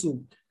drawn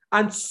to.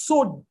 And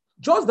so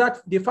just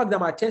that the fact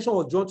that my attention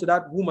was drawn to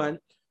that woman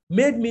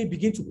made me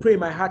begin to pray in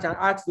my heart and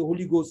ask the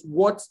Holy Ghost,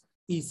 what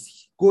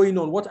is going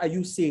on? What are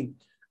you saying?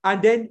 And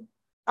then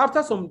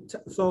after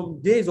some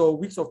days or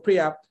weeks of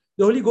prayer,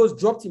 the Holy Ghost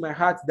dropped in my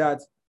heart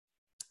that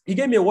he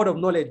gave me a word of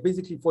knowledge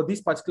basically for this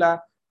particular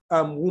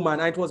woman.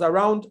 And it was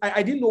around,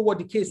 I didn't know what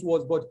the case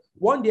was, but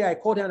one day I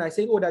called her and I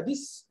said, oh, that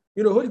this,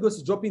 Holy Ghost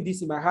is dropping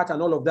this in my heart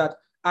and all of that.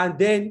 And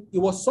then it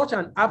was such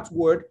an apt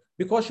word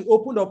because she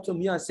opened up to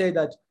me and said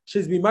that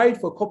she's been married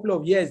for a couple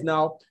of years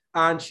now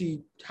and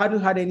she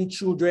hadn't had any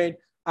children.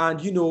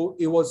 And,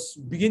 it was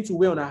beginning to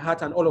weigh on her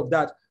heart and all of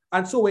that.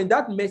 And so when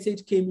that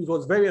message came, it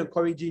was very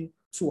encouraging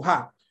to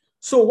her.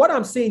 So what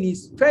I'm saying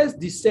is, first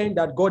discern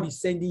that God is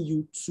sending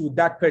you to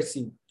that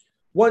person.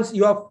 Once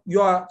you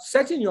are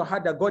setting your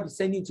heart that God is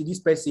sending to this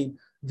person,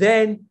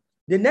 then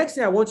the next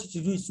thing I want you to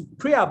do is to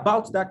pray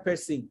about that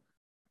person.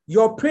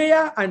 Your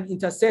prayer and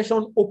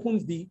intercession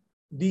opens the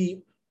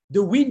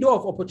window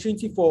of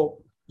opportunity for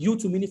you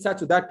to minister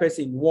to that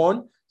person.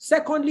 One.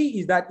 Secondly,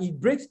 is that it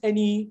breaks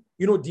any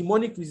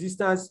demonic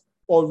resistance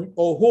or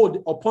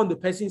hold upon the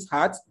person's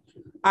heart.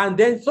 And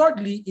then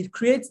thirdly, it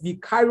creates the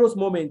kairos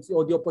moment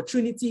or the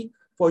opportunity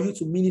for you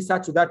to minister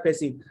to that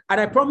person. And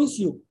I promise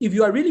you, if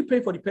you are really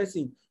praying for the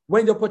person,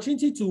 when the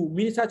opportunity to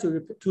minister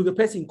to the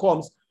person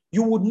comes,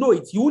 you would know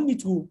it. You won't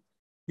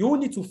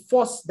need to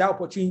force that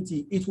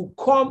opportunity. It will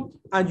come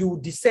and you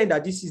will discern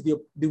that this is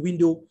the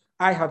window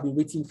I have been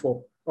waiting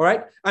for. All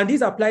right. And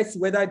this applies to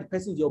whether the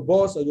person is your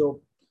boss or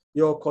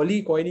your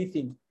colleague or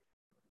anything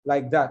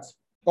like that,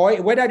 or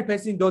whether the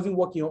person doesn't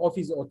work in your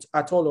office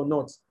at all or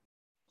not.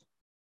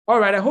 All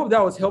right. I hope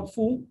that was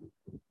helpful.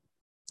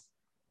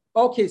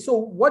 Okay. So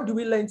what do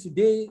we learn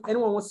today?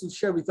 Anyone wants to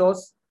share with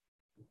us?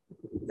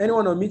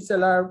 Anyone on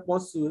Mixlr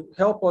wants to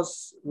help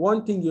us?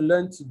 One thing you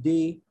learned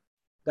today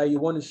that you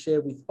want to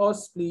share with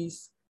us,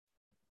 please.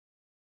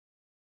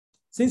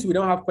 Since we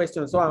don't have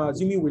questions, so I'm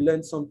assuming we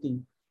learned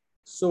something.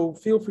 So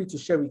feel free to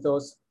share with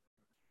us.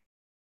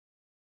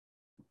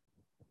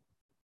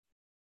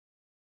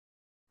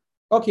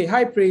 Okay,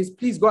 High Praise,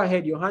 please go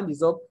ahead. Your hand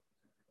is up.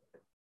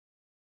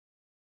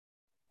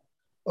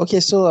 Okay,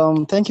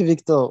 so thank you,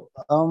 Victor.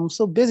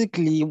 So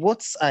basically,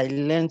 what I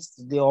learned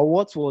today, or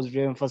what was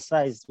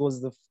re-emphasized,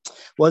 was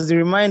the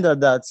reminder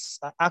that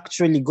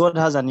actually God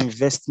has an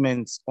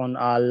investment on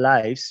our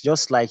lives,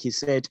 just like He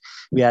said,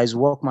 we are His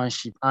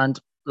workmanship, and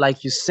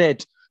like you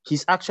said,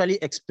 He's actually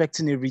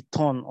expecting a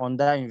return on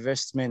that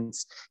investment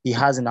He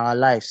has in our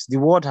lives. The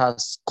word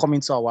has come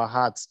into our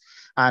hearts.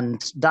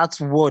 And that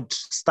word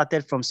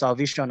started from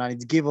salvation, and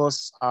it gave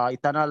us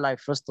eternal life,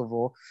 first of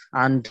all.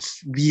 And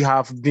we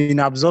have been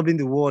absorbing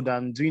the word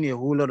and doing a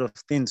whole lot of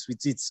things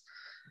with it.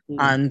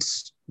 And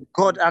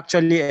God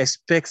actually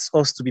expects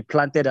us to be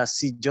planted as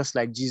seed, just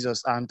like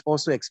Jesus, and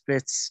also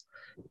expects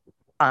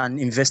an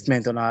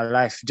investment on our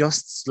life,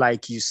 just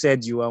like you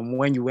said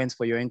when you went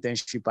for your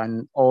internship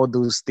and all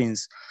those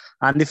things.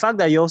 And the fact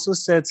that you also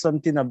said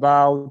something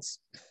about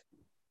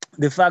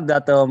the fact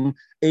that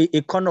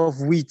a corn of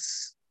wheat,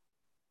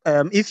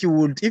 if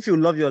you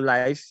love your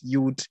life,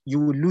 you would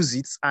lose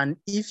it. And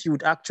if you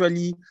would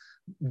actually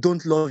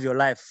don't love your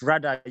life,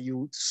 rather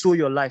you sow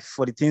your life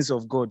for the things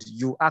of God,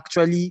 you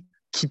actually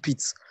keep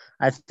it.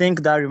 I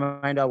think that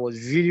reminder was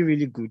really,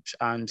 really good,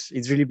 and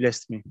it's really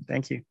blessed me.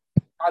 Thank you.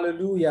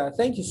 Hallelujah.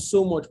 Thank you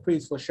so much,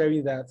 Praise, for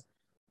sharing that.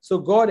 So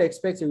God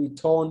expects a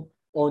return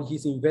on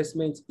His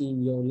investment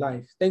in your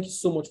life. Thank you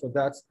so much for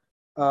that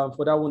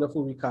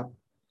wonderful recap.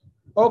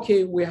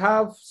 Okay, we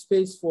have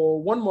space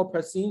for one more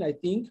person, I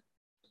think.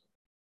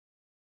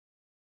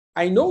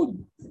 I know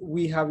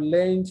we have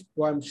learned,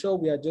 but I'm sure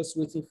we are just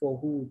waiting for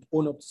who would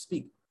own up to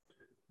speak.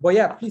 But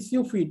yeah, please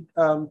feel free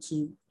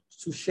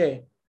to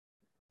share.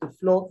 The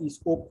floor is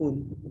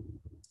open.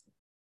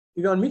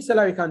 If you're on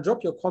Mixlr, you can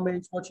drop your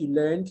comments, what you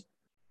learned,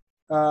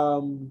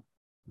 and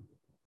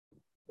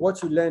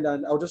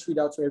I'll just read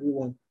out to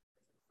everyone.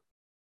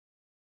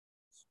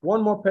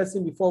 One more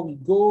person before we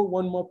go.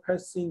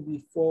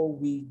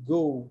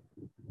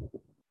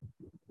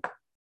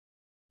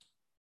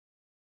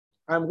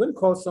 I'm going to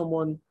call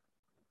someone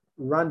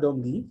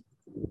randomly.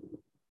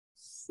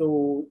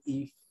 So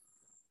if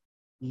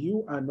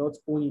you are not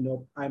owning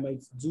up, I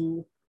might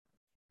do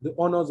the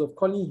honors of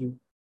calling you.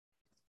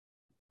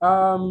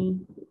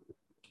 Ope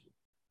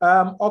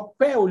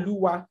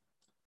Oluwa,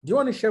 do you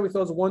want to share with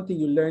us one thing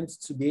you learned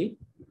today?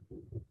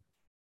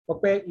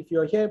 Ope, if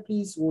you're here,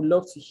 please, we'd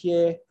love to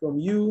hear from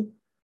you.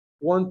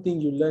 One thing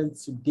you learned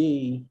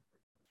today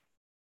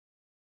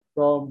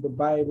from the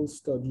Bible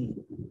study.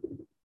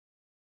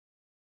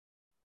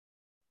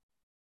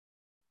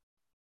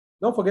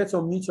 Don't forget to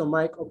unmute your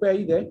mic. Ope, are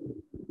you there?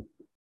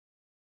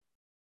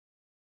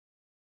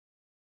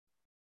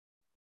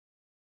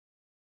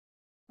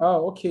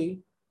 Oh, okay.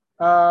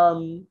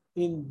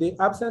 In the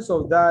absence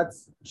of that,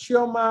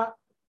 Chioma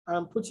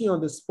I'm putting you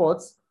on the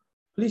spot.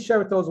 Please share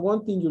with us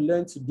one thing you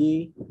learned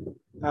today.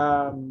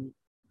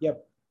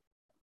 Yep.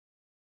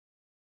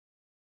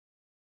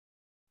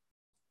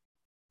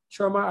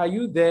 Choma, are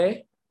you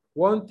there?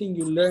 One thing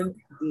you learned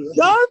today.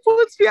 Don't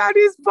put me on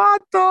this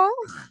battle.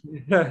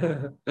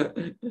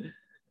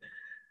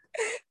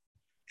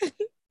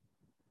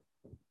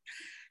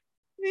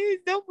 Please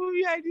don't put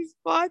me on this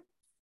spot.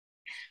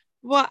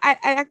 Well, I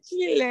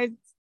actually learned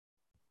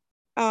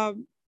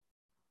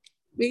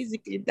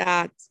basically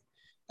that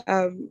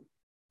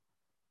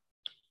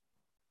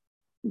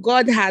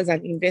God has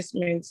an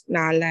investment in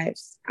our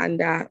lives, and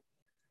that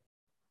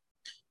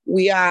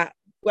we're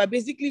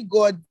basically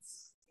God's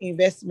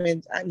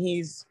investment, and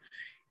we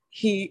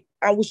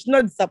should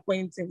not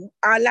disappoint him.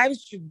 Our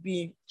lives should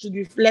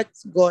reflect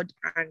God,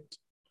 and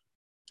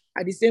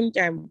at the same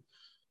time,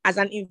 as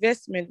an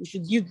investment, we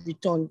should yield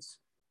returns.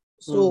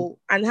 So,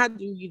 and how do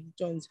we yield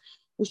returns?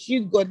 We should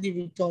yield godly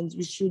returns.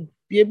 We should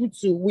be able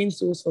to win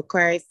souls for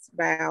Christ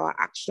by our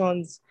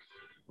actions,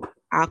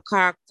 our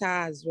character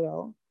as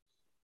well,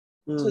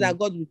 so that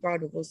God will be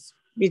proud of us,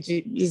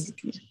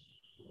 basically.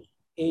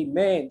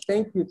 Amen.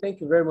 Thank you. Thank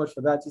you very much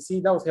for that. You see,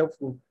 that was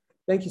helpful.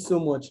 Thank you so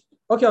much.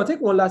 Okay, I'll take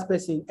one last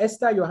person.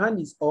 Esther, your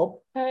hand is up.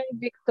 Hi,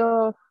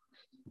 Victor.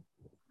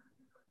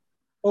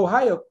 Oh,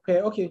 hi,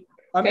 okay. Okay.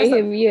 Can you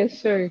hear me?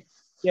 Yes, sorry.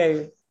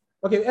 Yeah.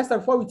 Okay, Esther,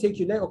 before we take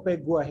you, let Okay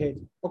go ahead.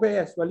 Okay,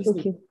 yes, we're listening.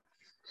 Okay.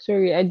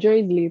 Sorry, I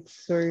joined late.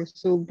 Sorry.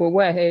 So, but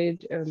what I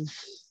heard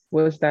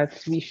was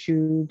that we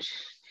should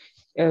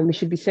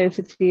be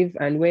sensitive,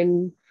 and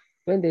when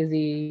there's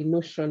a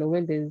notion or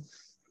when there's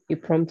a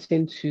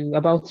prompting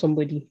about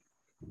somebody,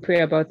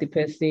 pray about the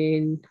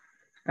person,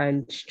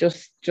 and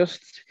just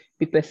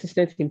be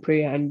persistent in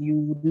prayer, and you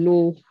would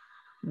know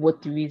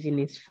what the reason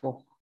is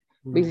for.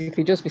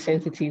 Basically, just be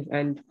sensitive,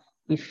 and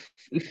if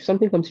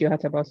something comes to your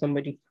heart about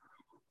somebody,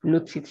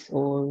 note it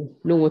or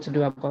know what to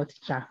do about it.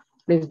 Yeah,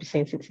 let's be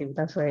sensitive.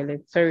 That's why I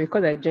learned. Sorry,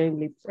 because I joined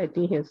late. I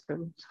didn't hear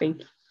some.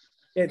 Thank you.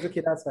 Yeah, it's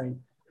okay. That's fine.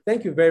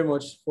 Thank you very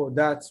much for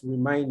that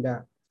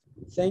reminder.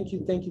 Thank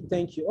you.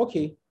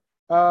 Okay.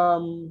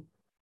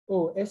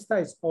 Oh, Esther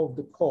is off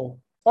the call.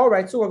 All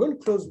right, so we're going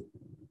to close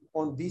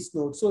on this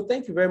note. So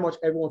thank you very much,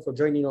 everyone, for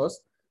joining us.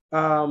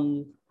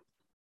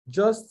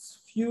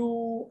 Just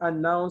few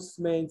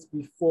announcements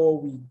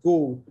before we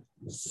go.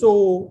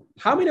 So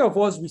how many of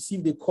us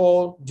received a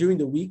call during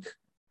the week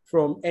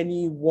from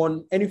any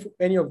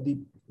of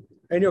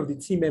the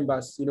team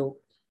members,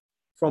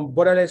 from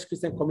Borderless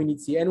Christian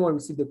Community? Anyone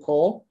received a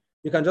call?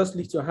 You can just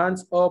lift your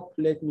hands up.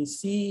 Let me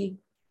see.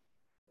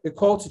 A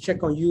call to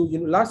check on you.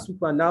 Last week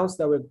we announced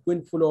that we're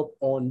going to follow up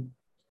on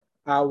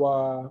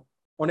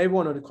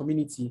everyone on the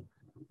community.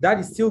 That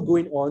is still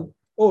going on.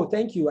 Oh,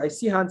 thank you. I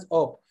see hands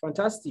up.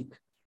 Fantastic.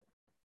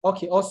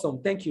 Okay,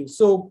 awesome. Thank you.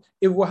 So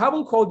if we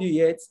haven't called you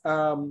yet,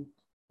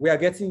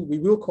 we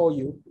will call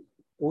you.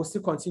 We'll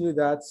still continue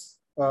that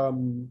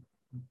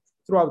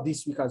throughout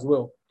this week as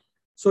well.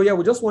 So yeah,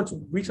 we just want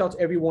to reach out to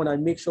everyone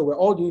and make sure we're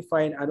all doing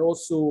fine, and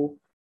also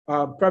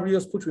probably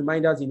just put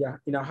reminders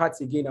in our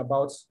hearts again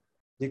about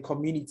the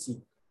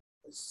community.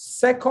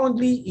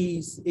 Secondly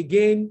is,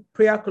 again,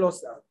 prayer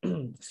cluster.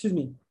 Excuse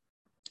me.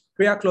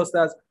 Prayer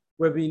clusters.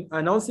 We've been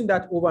announcing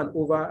that over and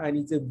over, and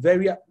it's a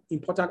very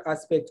important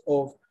aspect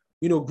of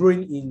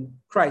growing in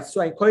Christ.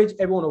 So I encourage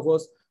every one of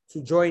us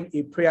to join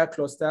a prayer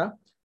cluster.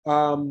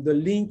 The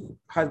link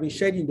has been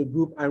shared in the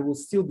group and will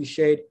still be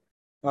shared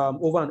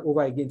over and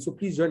over again. So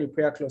please join a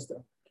prayer cluster.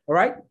 All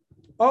right.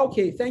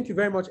 Okay. Thank you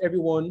very much,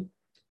 everyone.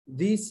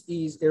 This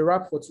is a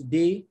wrap for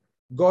today.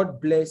 God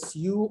bless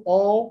you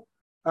all.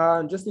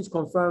 Just need to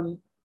confirm.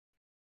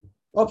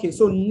 Okay.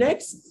 So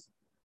next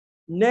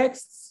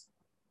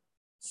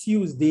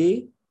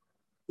Tuesday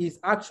is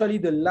actually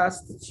the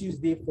last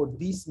Tuesday for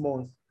this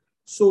month.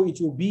 So it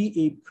will be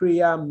a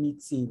prayer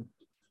meeting.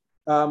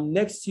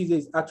 Next Tuesday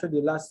is actually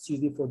the last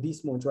Tuesday for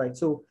this month, right?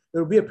 So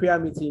there will be a prayer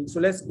meeting. So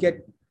let's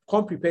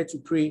come prepared to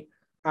pray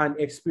and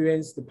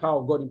experience the power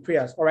of God in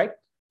prayers. All right.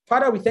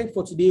 Father, we thank you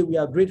for today. We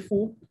are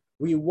grateful.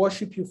 We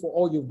worship you for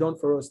all you've done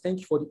for us. Thank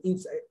you for the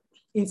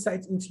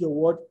insight into your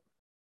word.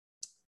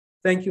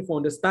 Thank you for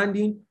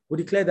understanding. We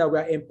declare that we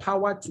are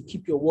empowered to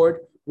keep your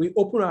word. We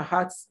open our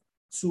hearts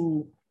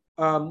to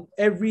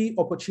every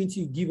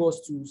opportunity you give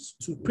us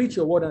to preach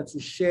your word and to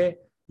share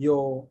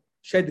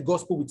the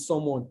gospel with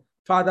someone.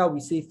 Father, we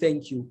say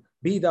thank you.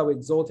 Be thou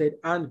exalted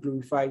and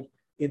glorified.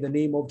 In the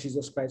name of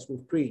Jesus Christ,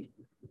 we've prayed.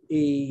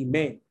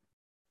 Amen.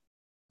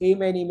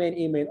 Amen, amen,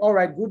 amen. All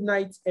right, good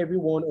night,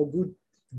 everyone, or good